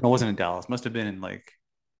 No, it wasn't in Dallas. Must have been in like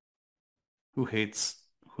who hates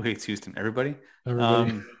Houston? Everybody.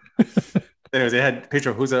 Everybody. Anyways, they had a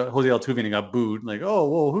picture of Jose Altuve and he got booed. Like, oh,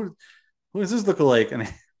 whoa, who does this look like? And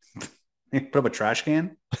they put up a trash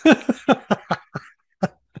can.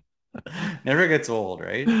 Never gets old,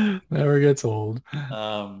 right? Never gets old.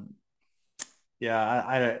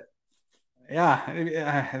 Yeah,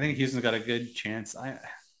 I think Houston's got a good chance. I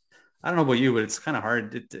don't know about you, but it's kind of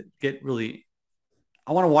hard to get really.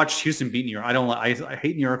 I want to watch Houston beat New York. I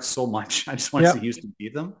hate New York so much. I just want to see Houston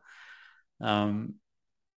beat them. And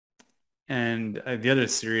And the other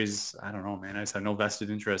series, I don't know, man. I just have no vested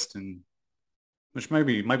interest in, which might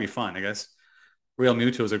be fun, I guess. Real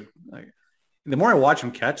Muto is like, the more I watch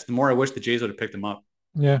him catch, the more I wish the Jays would have picked him up.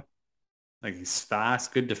 Yeah. Like he's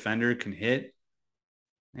fast, good defender, can hit.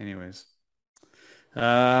 Anyways,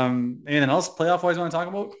 anything else playoff wise you want to talk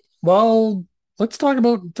about? Well, let's talk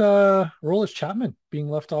about Rollins Chapman being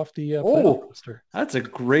left off the playoff Oh, roster. that's a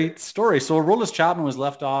great story. So Roldis Chapman was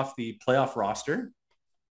left off the playoff roster,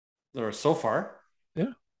 or so far.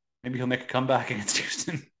 Yeah. Maybe he'll make a comeback against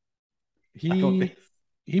Houston. I don't He think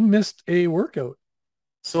he missed a workout.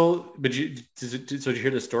 so. But did you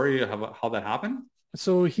hear the story of how that happened?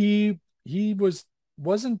 So he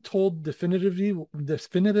wasn't told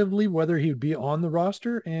definitively whether he would be on the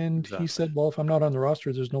roster, and he Exactly. said, "Well, if I'm not on the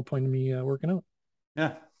roster, there's no point in me working out."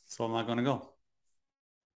 Yeah. So I'm not going to go.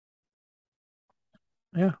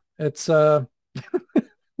 Yeah, it's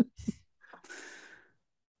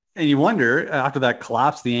And you wonder after that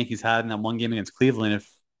collapse the Yankees had in that one game against Cleveland, if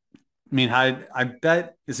I mean, I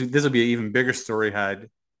bet this would be an even bigger story had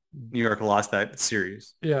New York lost that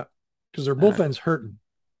series. yeah, because their Uh, bullpen's hurting.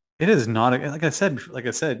 it is not like I said,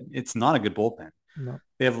 it's not a good bullpen. No,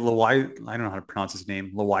 They have Lawai. I don't know how to pronounce his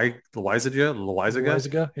name. Loizaga.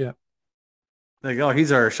 Loizaga, yeah, Like, oh,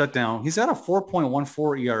 he's our shutdown. He's got a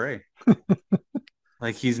 4.14 ERA.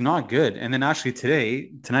 Like he's not good. And then actually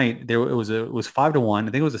tonight, it was 5-1. I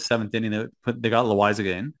think it was the seventh inning. They got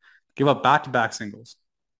Loizaga in, give up back-to-back singles,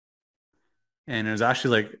 and it was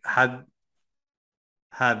actually like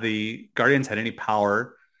had the Guardians had any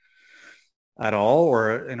power at all,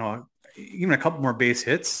 or even a couple more base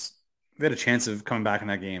hits, they had a chance of coming back in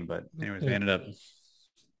that game. But anyways, they yeah. ended up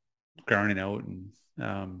grounding out,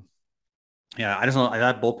 and yeah, I just know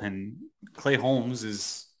that bullpen. Clay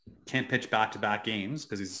Holmes can't pitch back-to-back games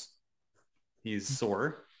because he's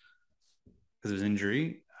sore because of his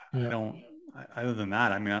injury. I Yeah. don't. Other than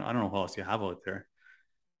that, I mean, I don't know what else you have out there.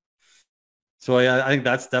 So yeah, I think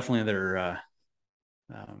that's definitely their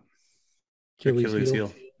um, Achilles Achilles heel.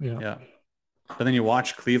 heel. Yeah. Yeah, but then you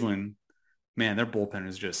watch Cleveland, man, their bullpen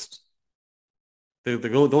is just those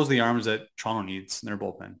are the arms that Toronto needs in their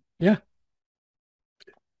bullpen. Yeah.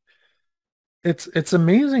 It's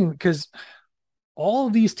amazing because all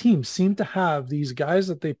of these teams seem to have these guys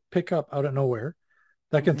that they pick up out of nowhere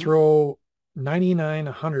that can Mm-hmm. throw 99,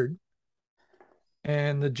 100,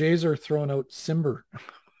 and the Jays are throwing out Simber,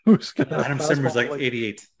 who's got a Adam Simmer's fastball like like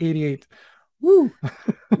 88. 88. Woo.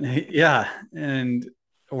 Yeah, and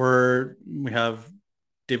we have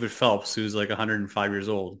David Phelps, who's like 105 years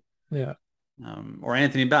old, Yeah. or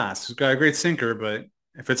Anthony Bass, who's got a great sinker, but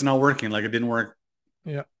if it's not working, like it didn't work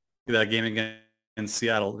Yeah. that game against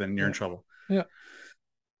Seattle, then you're Yeah. in trouble. Yeah.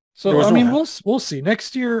 There So was I mean, no. we'll see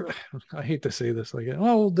next year. I hate to say this, like,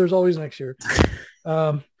 well, there's always next year. You're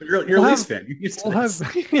a We'll Leafs have fan. You're used to we'll have.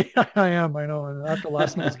 this. Yeah, I am. I know. And after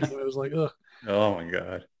last night's game, I was like, ugh. Oh my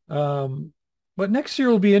god. Um, but next year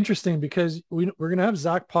will be interesting because we're gonna have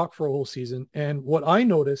Zach Puck for a whole season, and what I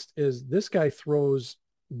noticed is this guy throws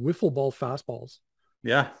wiffle ball fastballs.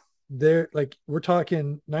 Yeah. They're like we're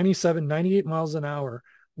talking 97, 98 miles an hour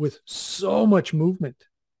with so much movement.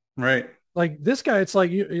 Right. Like this guy, it's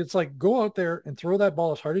like go out there and throw that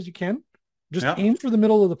ball as hard as you can. Just Yeah. aim for the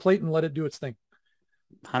middle of the plate and let it do its thing.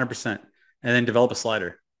 100%. And then develop a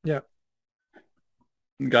slider. Yeah.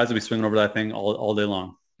 Guys will be swinging over that thing all day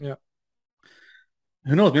long. Yeah.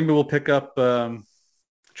 Who knows? Maybe we'll pick up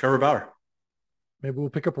Trevor Bauer. Maybe we'll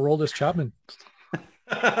pick up a Roldis Chapman.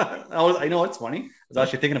 I know it's funny. I was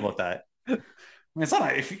actually thinking about that. I mean, it's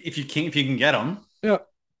not if you can get him. Yeah.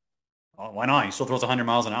 Oh, why not? He still throws 100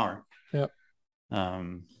 miles an hour. Yeah.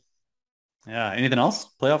 Um. Yeah. Anything else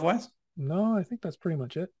playoff wise? No, I think that's pretty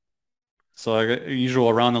much it. So I got usual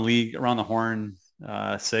around the league, around the horn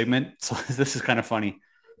segment. So this is kind of funny.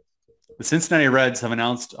 The Cincinnati Reds have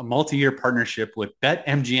announced a multi-year partnership with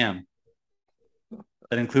BetMGM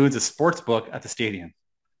that includes a sports book at the stadium.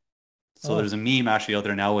 So Oh. there's a meme actually out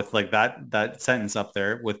there now with like that sentence up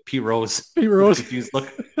there with Pete Rose. Pete Rose. Confused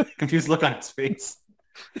look on his face.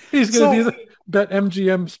 He's going to be the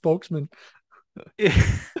BetMGM spokesman.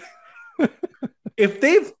 If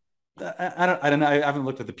they've, I don't know. I haven't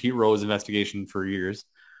looked at the Pete Rose investigation for years.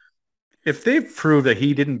 If they've proved that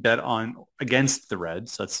he didn't bet against the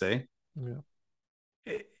Reds, let's say, Yeah.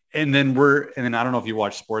 and then I don't know if you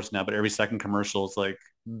watch sports now, but every second commercial is like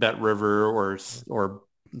Bet River or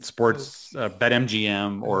sports Bet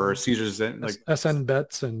MGM or Caesars, like SN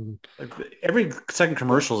bets and like every second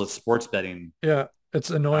commercial is sports betting. yeah,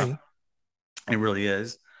 it's annoying. It really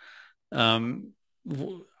is.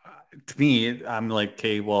 To me, I'm like,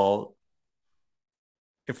 okay, well,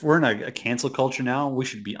 if we're in a cancel culture now, we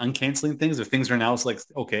should be uncanceling things. If things are now, it's like,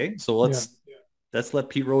 okay, so Yeah. let's let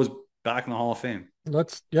Pete Rose back in the Hall of Fame.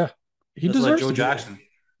 Yeah. He Let's let deserves Joe to be there. Jackson.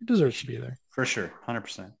 He deserves to be there. For sure.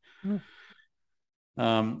 100%. Yeah.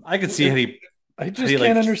 I could see I just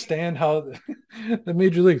can't understand how the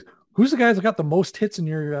major leagues. Who's the guy that got the most hits in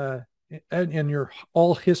your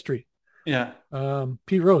all history? Yeah.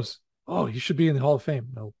 Pete Rose. Oh, he should be in the Hall of Fame.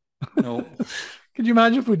 No. No. Could you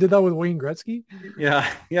imagine if we did that with Wayne Gretzky? Yeah.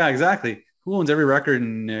 Yeah, exactly. Who owns every record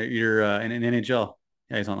in in NHL?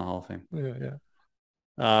 Yeah, he's on the Hall of Fame.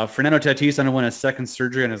 Yeah. Fernando Tatis underwent a second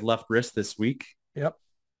surgery on his left wrist this week. Yep.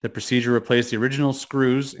 The procedure replaced the original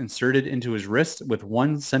screws inserted into his wrist with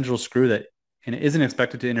one central screw that and isn't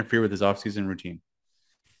expected to interfere with his offseason routine.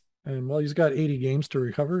 And well, he's got 80 games to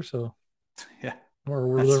recover, so yeah. Or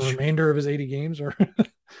were the remainder of his 80 games or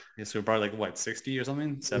yeah, so probably like what, 60 or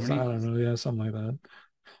something? 70? I don't know. Yeah, something like that.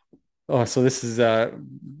 Oh, so this is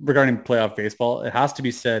regarding playoff baseball. It has to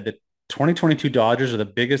be said that 2022 Dodgers are the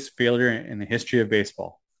biggest failure in the history of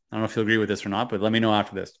baseball. I don't know if you'll agree with this or not, but let me know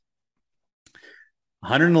after this.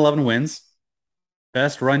 111 wins,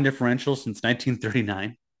 best run differential since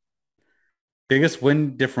 1939, biggest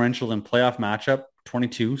win differential in playoff matchup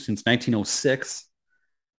 22 since 1906,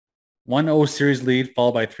 1-0 series lead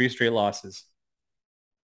followed by 3 straight losses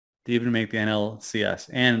to even make the NLCS,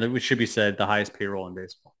 and it should be said the highest payroll in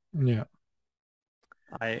baseball. Yeah,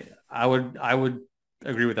 I would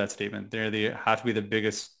agree with that statement. They have to be the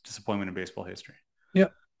biggest disappointment in baseball history. Yeah,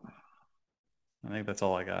 I think that's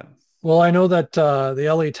all I got. Well, I know that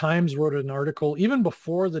the LA Times wrote an article even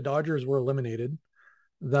before the Dodgers were eliminated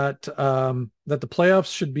that that the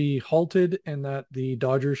playoffs should be halted and that the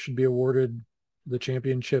Dodgers should be awarded the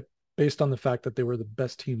championship based on the fact that they were the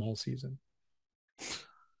best team all season.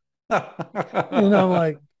 And I'm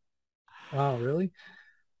like, wow, really?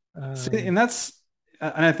 And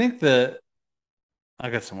I think I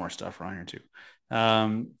got some more stuff around here too.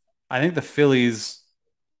 I think the Phillies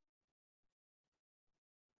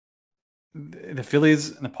and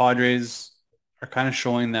the Padres are kind of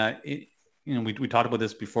showing that we talked about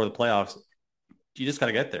this before the playoffs. You just got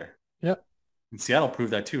to get there. Yeah. And Seattle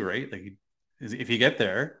proved that too, right? Like if you get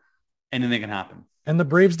there, anything can happen. And the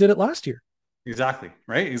Braves did it last year. Exactly.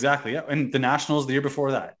 Right. Exactly. Yeah. And the Nationals the year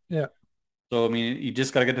before that. Yeah. So, I mean, you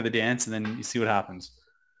just got to get to the dance and then you see what happens.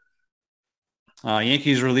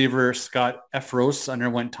 Yankees reliever Scott Effross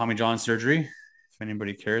underwent Tommy John surgery. If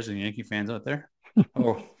anybody cares, any Yankee fans out there.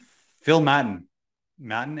 Oh, Phil Maton.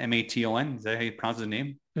 Maton, M-A-T-O-N. Is that how you pronounce his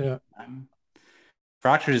name? Yeah. Maton.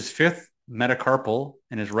 Fractured his 5th metacarpal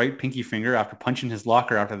in his right pinky finger after punching his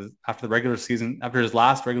locker after his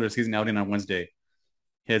last regular season outing on Wednesday.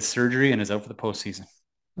 He had surgery and is out for the postseason.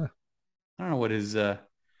 Huh. I don't know what his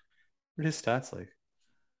stats like.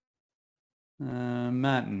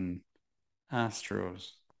 Maton,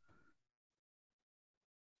 Astros.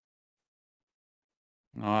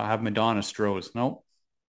 Oh, I have Madonna Stros. Nope.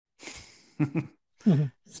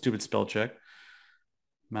 Stupid spell check.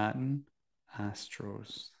 Maton,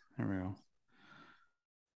 Astros. There we go.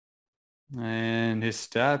 And his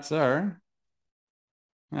stats are,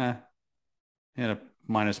 he had a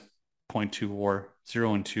minus 0.2 WAR,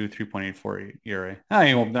 0-2, 3.84 ERA.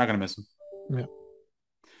 Well, not gonna miss him. Yeah.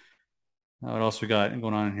 What else we got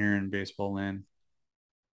going on here in baseball land?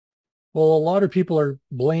 Well, a lot of people are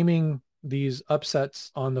blaming these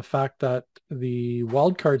upsets on the fact that the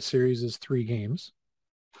wild card series is 3 games,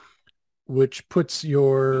 which puts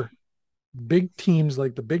your big teams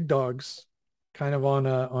like the big dogs kind of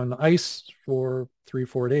on ice for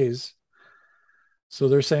 3-4 days. So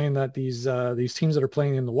they're saying that these teams that are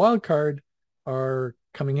playing in the wild card are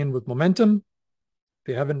coming in with momentum.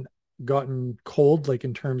 They haven't gotten cold, like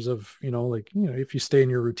in terms of, if you stay in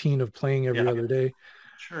your routine of playing every other day.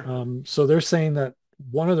 Sure. So they're saying that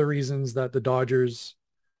one of the reasons that the Dodgers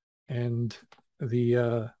and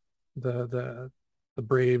the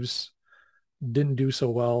Braves didn't do so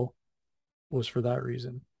well was for that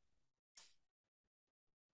reason.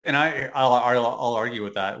 And I'll argue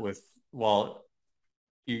with that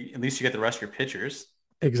at least you get the rest of your pitchers.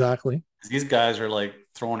 Exactly. These guys are like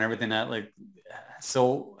throwing everything at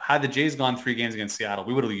so had the Jays gone 3 games against Seattle,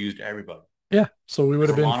 we would have used everybody. Yeah. So we would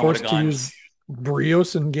have been forced to use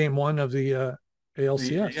Brios in game 1 of the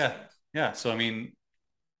ALCS. Yeah. So, I mean,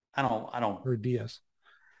 I don't. Or DS.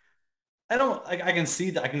 I don't, I can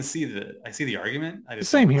see the argument. I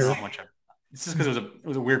just Same here. It's just because it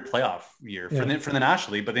was a weird playoff year for the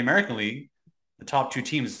National League, but the American League, the top 2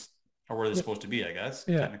 teams are where they're supposed to be, I guess,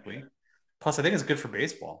 technically. Plus, I think it's good for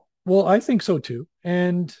baseball. Well, I think so too.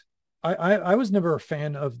 And I was never a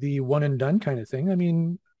fan of the one and done kind of thing. I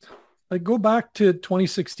mean, Like go back to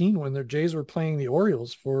 2016 when their Jays were playing the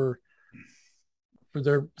Orioles for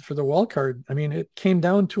their wild card. I mean, it came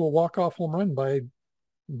down to a walk-off home run by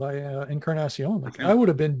Encarnacion. Like Okay. I would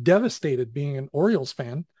have been devastated being an Orioles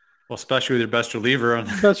fan. Well, especially with their best reliever on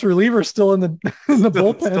Best reliever still in the in the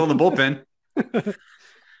still in the bullpen. bullpen.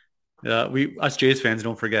 Yeah, we us Jays fans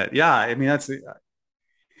don't forget. Yeah, I mean that's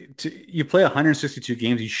you play 162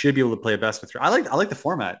 games, you should be able to play a best of three. I like the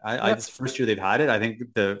format. I Yeah. this first year they've had it. I think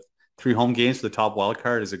the 3 home games for the top wild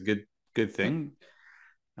card is a good thing.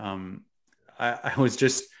 Um, I was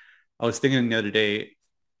just I was thinking the other day,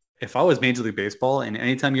 if I was Major League Baseball and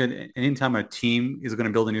anytime a team is going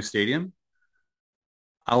to build a new stadium,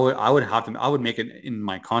 I would make it in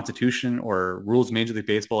my constitution or rules of Major League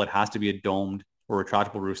Baseball. It has to be a domed or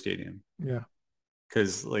retractable roof stadium Yeah.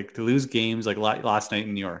 because like to lose games like last night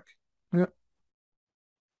in New York, Yeah.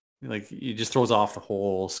 like it just throws off the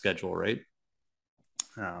whole schedule, right?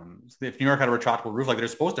 If New York had a retractable roof like they're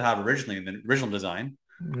supposed to have originally in the original design,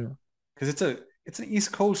 Yeah. because it's an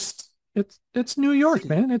East Coast It's New York, city.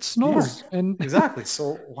 man. It snows. Yeah, And exactly.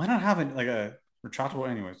 So why not have it like a retractable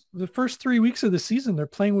anyways? the first 3 weeks of the season, they're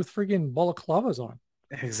playing with friggin' balaclavas on.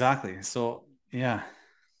 Exactly. So yeah.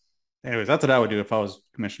 Anyways, that's what I would do if I was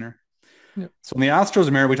commissioner. Yeah. So in the Astros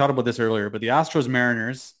Mariners, we talked about this earlier, but the Astros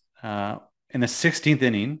Mariners in the 16th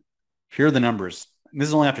inning, here are the numbers. And this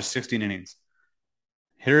is only after 16 innings.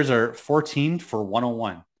 Hitters are 14 for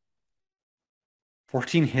 101.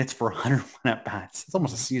 14 hits for 101 at bats. It's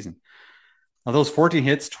almost a season. Of those 14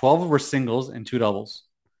 hits, 12 were singles and 2 doubles.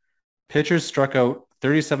 Pitchers struck out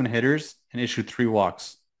 37 hitters and issued 3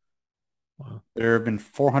 walks. Wow. There have been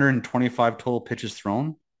 425 total pitches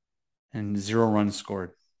thrown and 0 runs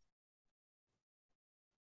scored.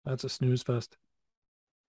 That's a snooze fest.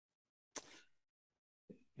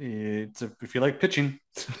 If you like pitching,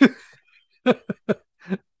 there's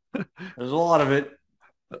a lot of it.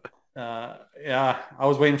 Yeah, I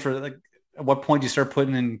was waiting for like at what point do you start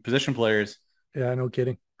putting in position players? Yeah, no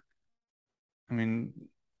kidding. I mean,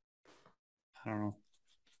 I don't know.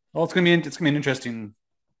 Well, it's gonna be an interesting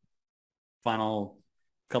final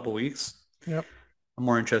couple weeks. Yep. I'm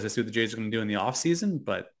more interested to see what the Jays are going to do in the off season,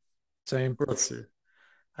 but Same. World Series.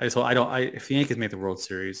 I just I don't I if the Yankees make the World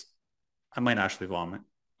Series, I might actually vomit.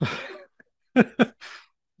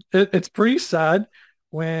 It's pretty sad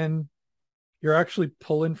when you're actually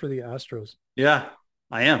pulling for the Astros. Yeah,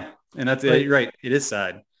 I am, and that's Right. you're right. It is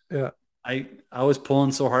sad. Yeah. I was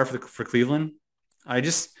pulling so hard for Cleveland. I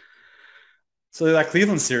just so that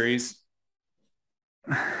Cleveland series.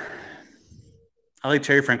 I like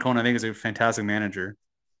Terry Francona. I think he's a fantastic manager.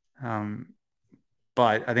 Um,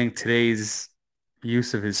 but I think today's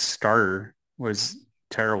use of his starter was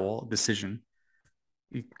terrible decision.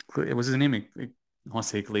 It was his name. I want to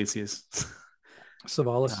say Iglesias.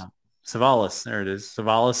 Savalas. Savalas. There it is.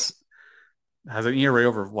 Savalas has an ERA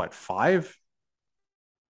over what, 5?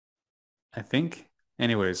 I think.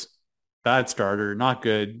 Anyways, bad starter, not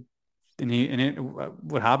good.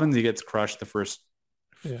 What happens? He gets crushed the first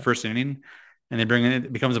inning, and they bring in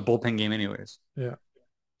it becomes a bullpen game anyways. Yeah.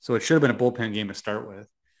 So it should have been a bullpen game to start with.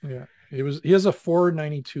 Yeah. He has a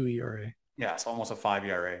 4.92 ERA. Yeah, it's almost a 5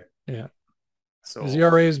 ERA. Yeah. So His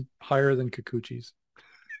ERA is higher than Kikuchi's.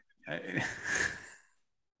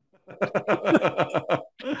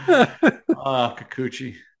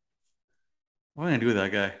 Kikuchi. What am I gonna do with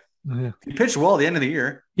that guy? Yeah. He pitched well at the end of the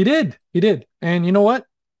year. He did. And you know what?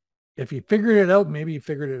 If he figured it out, maybe he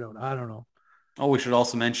figured it out. I don't know. Oh, we should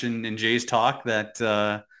also mention in Jay's talk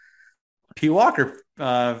that Pete Walker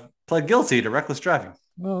pled guilty to reckless driving.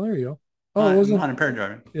 Oh, there you go. Oh, not impaired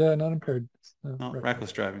driving. Yeah, not impaired. No,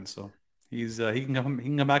 reckless driving. So he can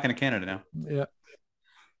come back into Canada now. Yeah.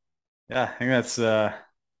 Yeah, I think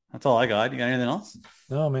that's all I got. You got anything else?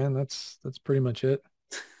 No, man, that's pretty much it.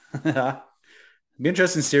 Be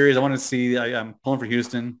interesting series. I want to see. I'm pulling for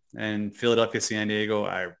Houston and Philadelphia, San Diego. Good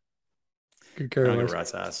I don't care. give a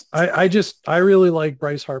rat's ass. I really like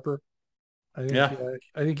Bryce Harper. I think Yeah.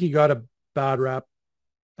 I think he got a bad rap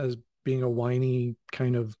as being a whiny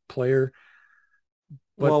kind of player.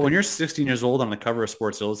 But Well, when you're 16 years old on the cover of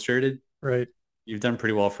Sports Illustrated, right. you've done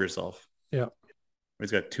pretty well for yourself. Yeah.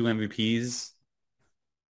 He's got 2 MVPs.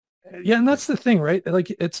 Yeah, and that's the thing, right? Like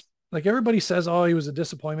it's like everybody says, oh, he was a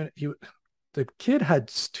disappointment. The kid had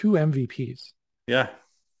 2 MVPs. Yeah,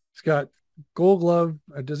 He's got Gold Glove.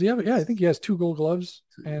 Does he have it? Yeah, I think he has 2 Gold Gloves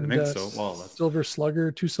and I think so. Well, 2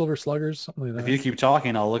 Silver Sluggers, something like that. if you keep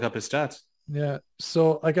talking, I'll look up his stats. Yeah.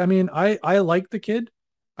 So like, I mean, I like the kid.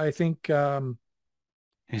 I think,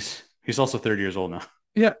 He's also 30 years old now.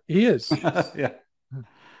 yeah, he is. Yeah.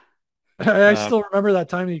 I still remember that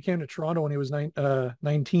time he came to Toronto when he was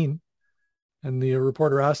 19. And the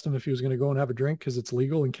reporter asked him if he was going to go and have a drink because it's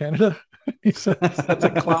legal in Canada. He says, that's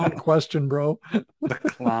a clown question, bro. The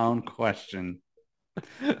clown question.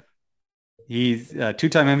 He's a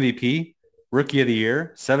two-time MVP, Rookie of the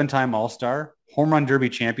Year, seven-time All-Star, Home Run Derby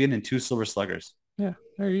champion, and two Silver Sluggers. Yeah,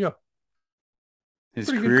 there you go.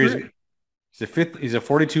 His career, he's a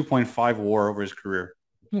 42.5 WAR over his career.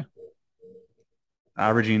 Yeah.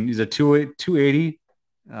 Averaging, he's a 280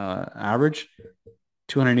 average,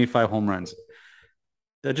 285 home runs.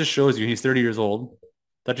 That just shows you he's 30 years old.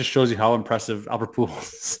 That just shows you how impressive Albert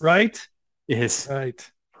Pujols Right? is.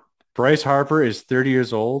 Right. Bryce Harper is 30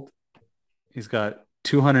 years old. He's got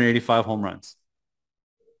 285 home runs.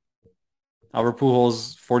 Albert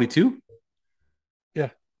Pujols, 42? Yeah.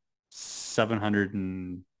 700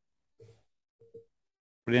 and...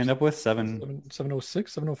 What did he end up with?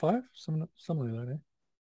 706, 705, something like that, eh?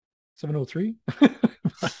 703?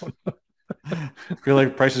 I feel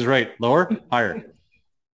like Price is right. Lower? Higher?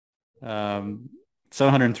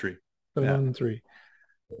 703. 703.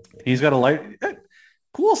 Yeah. He's got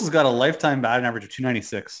Pujols has got a lifetime batting average of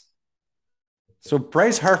 296. So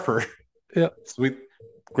Bryce Harper, yeah, sweet,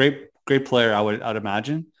 great player. I'd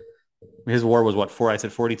imagine his WAR was what, I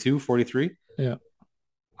said 42, 43. Yeah.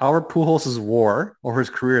 Albert Pujols' WAR over his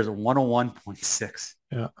career is 101.6.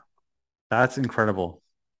 Yeah, that's incredible.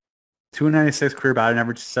 296 career batting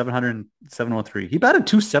average, 703. He batted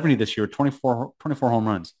 270 this year, 24 home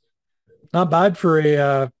runs. Not bad for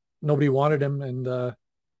a nobody wanted him, and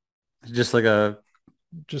just like a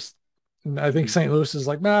I think St. Louis is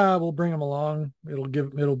like, nah, we'll bring him along.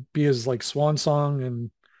 It'll be his like swan song,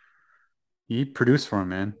 and he produced for him,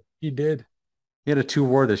 man. He did. He had a 2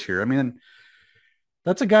 WAR this year. I mean,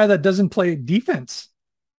 that's a guy that doesn't play defense.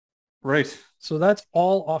 Right. So that's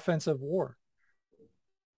all offensive WAR.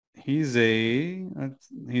 He's a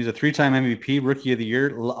 3-time MVP, Rookie of the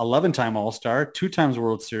Year, 11-time All-Star, 2 times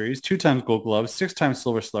World Series, 2 times Gold Glove, 6 times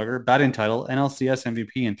Silver Slugger, batting title, NLCS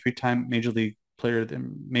MVP, and 3-time Major League Player of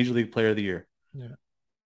the Year. Yeah.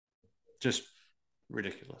 Just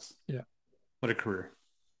ridiculous. Yeah. What a career.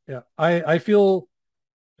 Yeah. I feel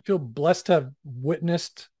blessed to have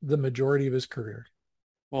witnessed the majority of his career.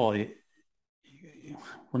 Well,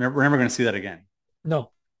 we're never going to see that again.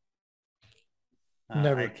 No.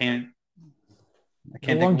 Never. I can't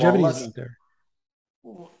the longevity isn't there.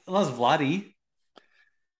 Unless Vladdy,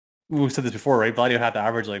 we said this before, right? Vladdy would have to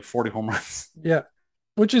average like 40 home runs. Yeah.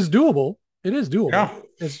 Which is doable. It is doable. Yeah.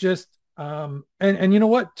 It's just, and you know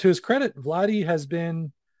what? To his credit, Vladdy has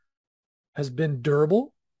been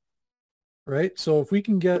durable, right? So if we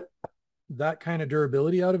can get that kind of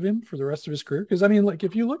durability out of him for the rest of his career, because I mean, like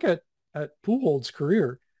if you look at Pujols'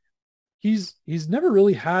 career, he's never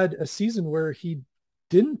really had a season where he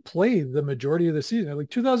didn't play the majority of the season. Like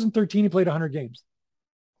 2013, he played 100 games.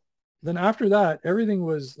 Then after that, everything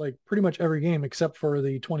was like pretty much every game except for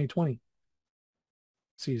the 2020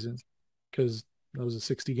 season, because that was a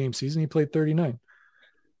 60-game season. He played 39.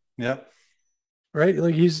 Yeah. Right?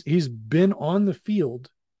 Like he's been on the field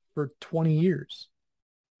for 20 years.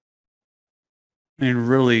 I mean,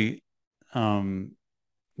 really,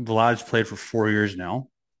 Vlad's played for 4 years now.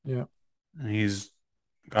 Yeah. And he's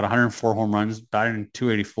got 104 home runs, batting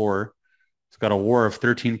 284. He's got a WAR of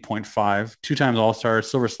 13.5, 2 times All-Star,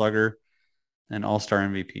 Silver Slugger, and All-Star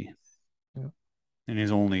MVP. Yeah. And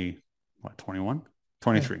he's only, 21?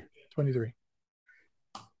 23. Yeah, 23.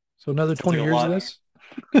 So another 20 years of this?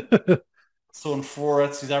 So in 4,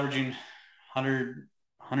 he's averaging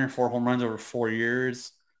 104 home runs over 4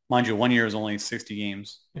 years. Mind you, 1 year is only 60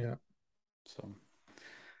 games. Yeah. So,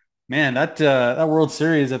 man, that World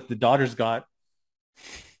Series that the Dodgers got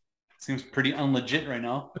seems pretty unlegit right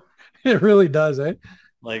now. It really does, eh?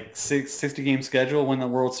 Like 60-game schedule, win the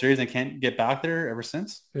World Series, and can't get back there ever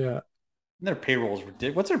since. Yeah. And their payroll is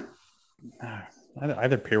ridiculous. What's their... I have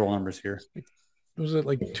their payroll numbers here. Was it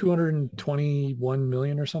like 221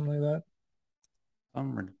 million or something like that?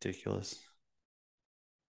 I'm ridiculous.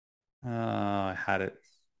 I had it.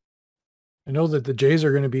 I know that the Jays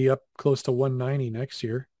are going to be up close to 190 next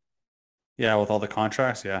year. Yeah, with all the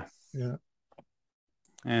contracts, yeah. Yeah.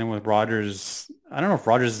 And with Rogers, I don't know if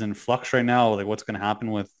Rogers is in flux right now. Like what's going to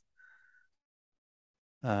happen with,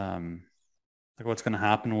 what's going to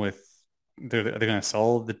happen with, are they going to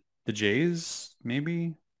sell the Jays?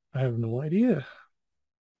 Maybe. I have no idea.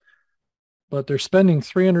 But they're spending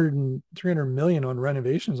 300 million on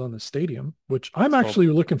renovations on the stadium, which I'm actually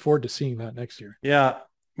looking forward to seeing that next year. Yeah.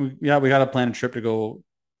 We got to plan a trip to go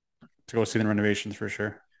see the renovations for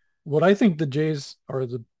sure. What I think the Jays or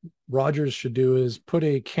the Rogers should do is put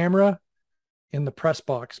a camera in the press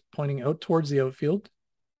box pointing out towards the outfield.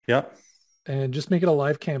 Yep. and just make it a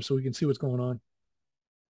live cam so we can see what's going on.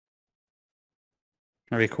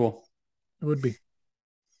 That'd be cool. It would be.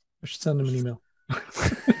 I should send him an email.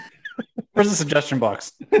 Where's the suggestion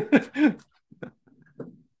box?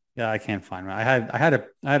 Yeah, I can't find it. I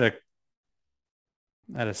had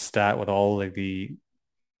a stat with all like the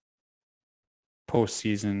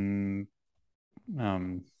postseason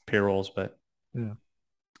payrolls, but Yeah.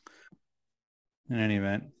 in any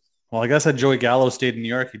event, well, I guess had Joey Gallo stayed in New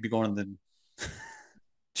York, he'd be going to the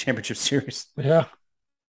championship series. Yeah.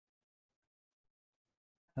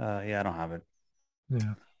 Yeah, I don't have it.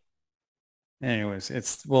 Yeah. Anyways,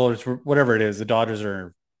 it's whatever it is. The Dodgers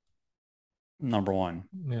are number one.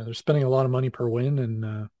 Yeah. They're spending a lot of money per win,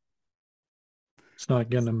 and it's not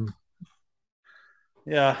getting them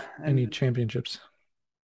Yeah, any championships.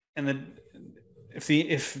 and then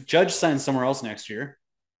if Judge signs somewhere else next year,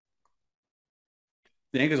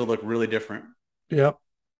 the Yankees will look really different. Yep.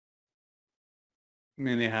 I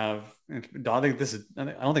mean, they have. I think this is. I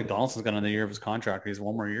don't think Donaldson's got another year of his contract. He's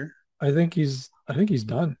one more year. I think he's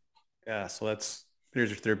done. Yeah, so there's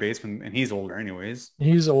your third baseman, and he's older anyways.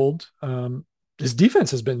 He's old. His defense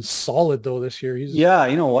has been solid though this year. He's Yeah,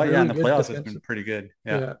 you know what? Yeah, in really the good playoffs, it's defensive. been pretty good.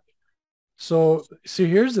 Yeah. Yeah. So see,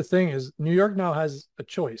 here's the thing: is New York now has a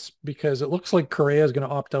choice because it looks like Correa is going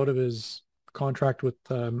to opt out of his contract with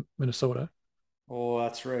Minnesota. Oh,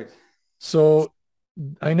 that's right. So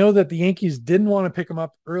I know that the Yankees didn't want to pick him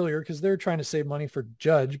up earlier because they're trying to save money for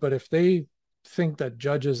Judge. But if they think that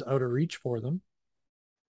Judge is out of reach for them,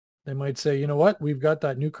 they might say, you know what, we've got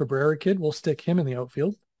that new Cabrera kid. We'll stick him in the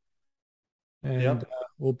outfield, and Yep.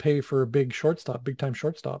 we'll pay for a big shortstop, big time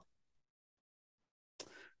shortstop.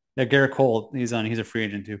 Yeah, Garrett Cole, he's a free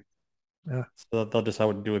agent too. Yeah. So they'll decide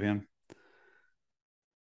what to do with him.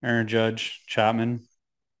 Aaron Judge, Chapman.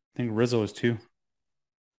 I think Rizzo is too.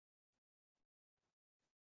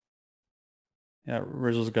 Yeah,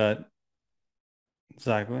 Rizzo's got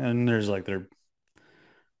Zach, and there's like their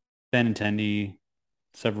Benintendi,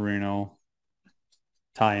 Severino,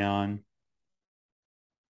 Tyon.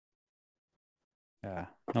 Yeah,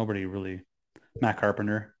 nobody really. Matt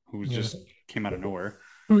Carpenter, who Yeah. just came out of nowhere.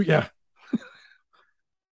 Ooh, yeah.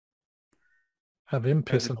 Have him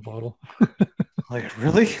piss in a bottle. Like,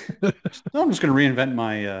 really? No, I'm just gonna reinvent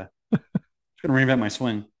my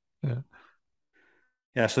swing. Yeah.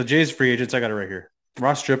 Yeah, so the Jays free agents, I got it right here.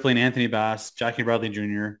 Ross Stripling, Anthony Bass, Jackie Bradley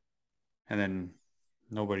Jr., and then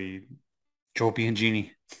nobody, Joe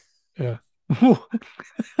Biagini. Yeah.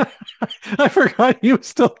 I forgot he was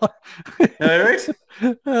still. Right?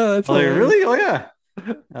 That's Like, hilarious. really? Oh,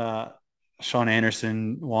 yeah. Sean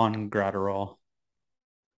Anderson, Juan Gratterall.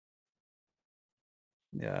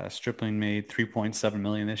 Yeah, Stripling made 3.7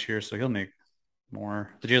 million this year, so he'll make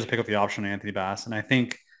more. The Jays will pick up the option on Anthony Bass, and I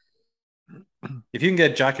think if you can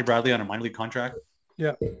get Jackie Bradley on a minor league contract,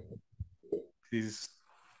 Yeah. he's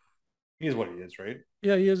what he is, right?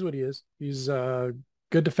 Yeah, he is what he is. He's a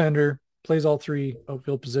good defender, plays all three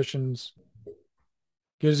outfield positions,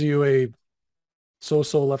 gives you a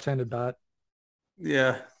so-so left-handed bat.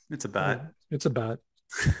 Yeah, it's a bat. It's a bat.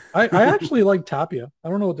 I actually like Tapia. I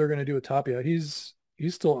don't know what they're going to do with Tapia. He's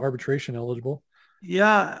still arbitration eligible.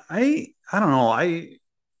 Yeah, I don't know.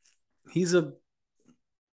 He's a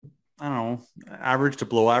I don't know, average to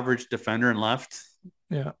below average defender and left.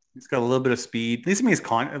 Yeah. He's got a little bit of speed. At least he makes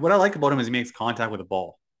what I like about him is he makes contact with the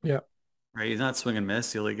ball. Yeah. Right? He's not swing and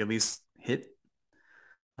miss. He'll like at least hit.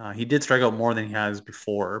 He did strike out more than he has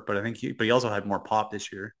before, but he also had more pop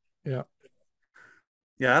this year. Yeah.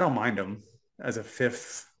 Yeah, I don't mind him as a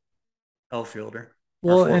fifth outfielder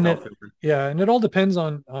or Well, fourth outfielder. and it all depends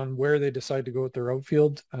on where they decide to go with their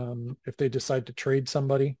outfield. If they decide to trade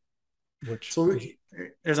somebody, which So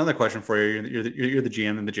here's another question for you. You're the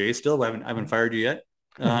GM in the Jays still. I haven't fired you yet.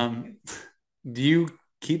 Do you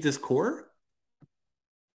keep this core?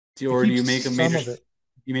 Or do you make a major? Do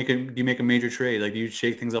you make a major trade? Like, do you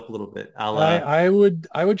shake things up a little bit? I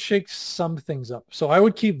would shake some things up. So I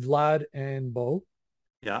would keep Vlad and Bo.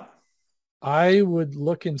 Yeah. I would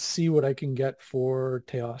look and see what I can get for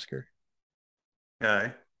Teoscar.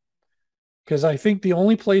 Okay. Because I think the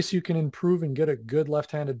only place you can improve and get a good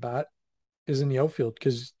left-handed bat is in the outfield.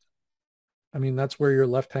 Because I mean that's where your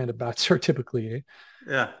left-handed bats are typically.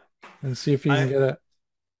 Yeah. And see if you can get it.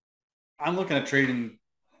 I'm looking at trading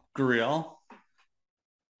Gurriel.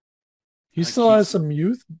 He still has some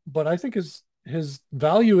youth, but I think his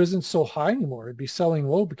value isn't so high anymore. It'd be selling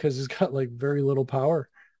low because he's got like very little power.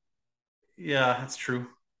 Yeah, that's true.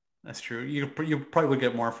 That's true. You probably would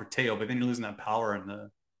get more for Teo, but then you're losing that power in the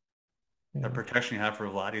The Yeah. protection you have for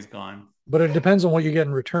Vladdy's gone. But it depends on what you get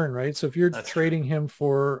in return, right? So if you're That's true. trading him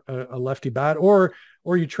for a lefty bat, or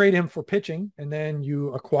you trade him for pitching and then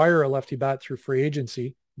you acquire a lefty bat through free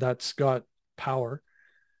agency that's got power,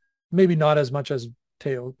 maybe not as much as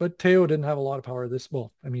Teo, but Teo didn't have a lot of power this.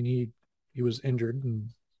 Well, I mean, he was injured,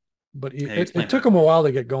 but Yeah, he's it playing took better. him a while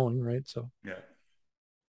to get going, right? So Yeah.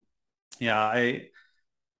 Yeah,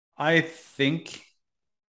 I think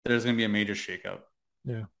there's going to be a major shakeup.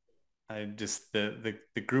 yeah, I just the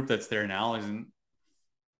group that's there now isn't,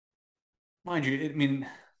 mind you. I mean,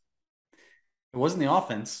 it wasn't the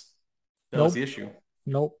offense that was nope, the issue,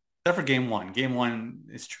 nope, except for game one. Game one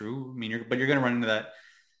is true. I mean, you're going to run into that.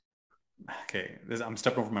 Okay, I'm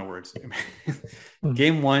stepping over my words. mm,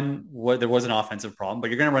 Game one, there was an offensive problem,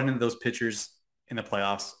 but you're going to run into those pitchers in the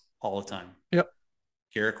playoffs all the time. yep,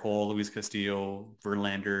 Garrett Cole, Luis Castillo,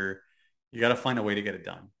 Verlander. You got to find a way to get it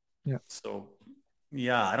done. yeah, So,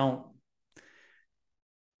 yeah, I don't.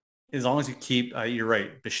 As long as you keep, you're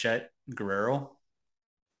right, Bichette, Guerrero.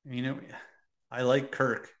 You know, I like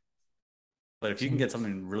Kirk, but if you can get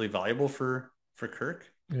something really valuable for Kirk,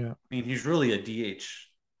 yeah. I mean, he's really a DH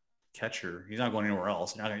catcher. He's not going anywhere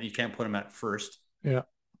else. You can't put him at first. Yeah.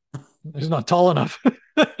 He's not tall enough,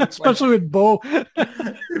 Like, especially with Bo.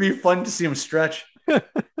 it'd be fun to see him stretch. you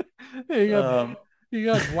got Um, you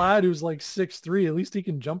got Vlad who's like 6'3". At least he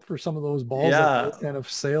can jump for some of those balls that yeah, Bo kind of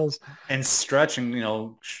sails. and stretch and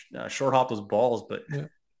short hop those balls, but Yeah.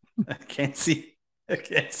 I can't see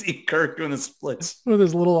Kirk doing the splits. With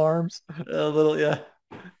his little arms. A little, yeah.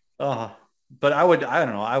 But I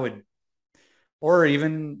don't know, or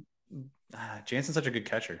even Jansen's such a good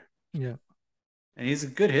catcher, Yeah. and he's a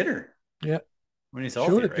good hitter Yeah. when he's Showed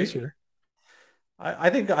healthy, it this right? year.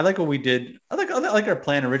 I think I like what we did. I like our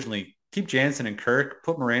plan originally. Keep Jansen and Kirk,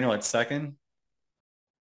 put Moreno at second.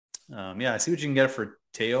 Yeah, see what you can get for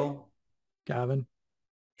Teo, Gavin.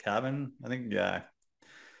 Cavan. I think they're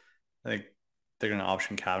going to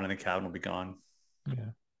option Cavan. I think Cavan will be gone,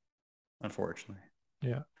 Yeah. unfortunately.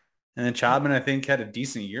 Yeah. And then Chapman, I think, had a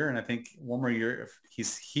decent year, and I think one more year, if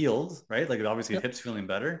he's healed, right? Like, obviously, Yep. hip's feeling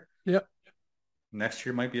better. Yep. Next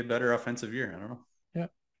year might be a better offensive year. I don't know. Yeah.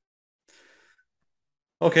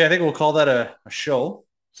 Okay, I think we'll call that a show.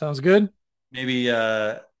 Sounds good. Maybe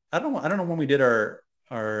I don't know when we did our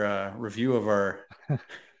review of our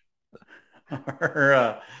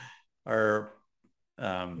our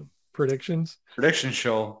Predictions. prediction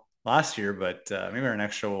show last year, but maybe our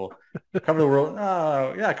next show will cover the world.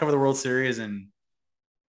 Cover the World Series and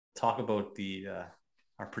talk about the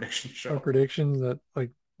our prediction Our show. predictions that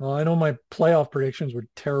well, I know my playoff predictions were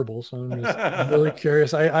terrible, so I'm just really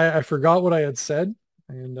curious. I forgot what I had said,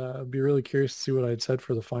 and I'd be really curious to see what I had said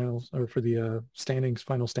for the finals or for the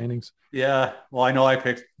final standings. Yeah, well, I know I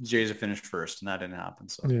picked Jays to finish first, and that didn't happen.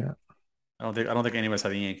 So Yeah. I don't think any of us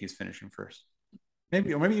had the Yankees finishing first. Maybe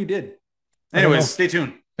you did. I don't know. Anyways, stay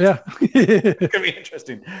tuned. Yeah. It's gonna be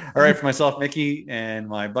interesting. All right, for myself, Mickey, and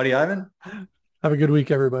my buddy Ivan. Have a good week,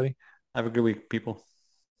 everybody. Have a good week, people.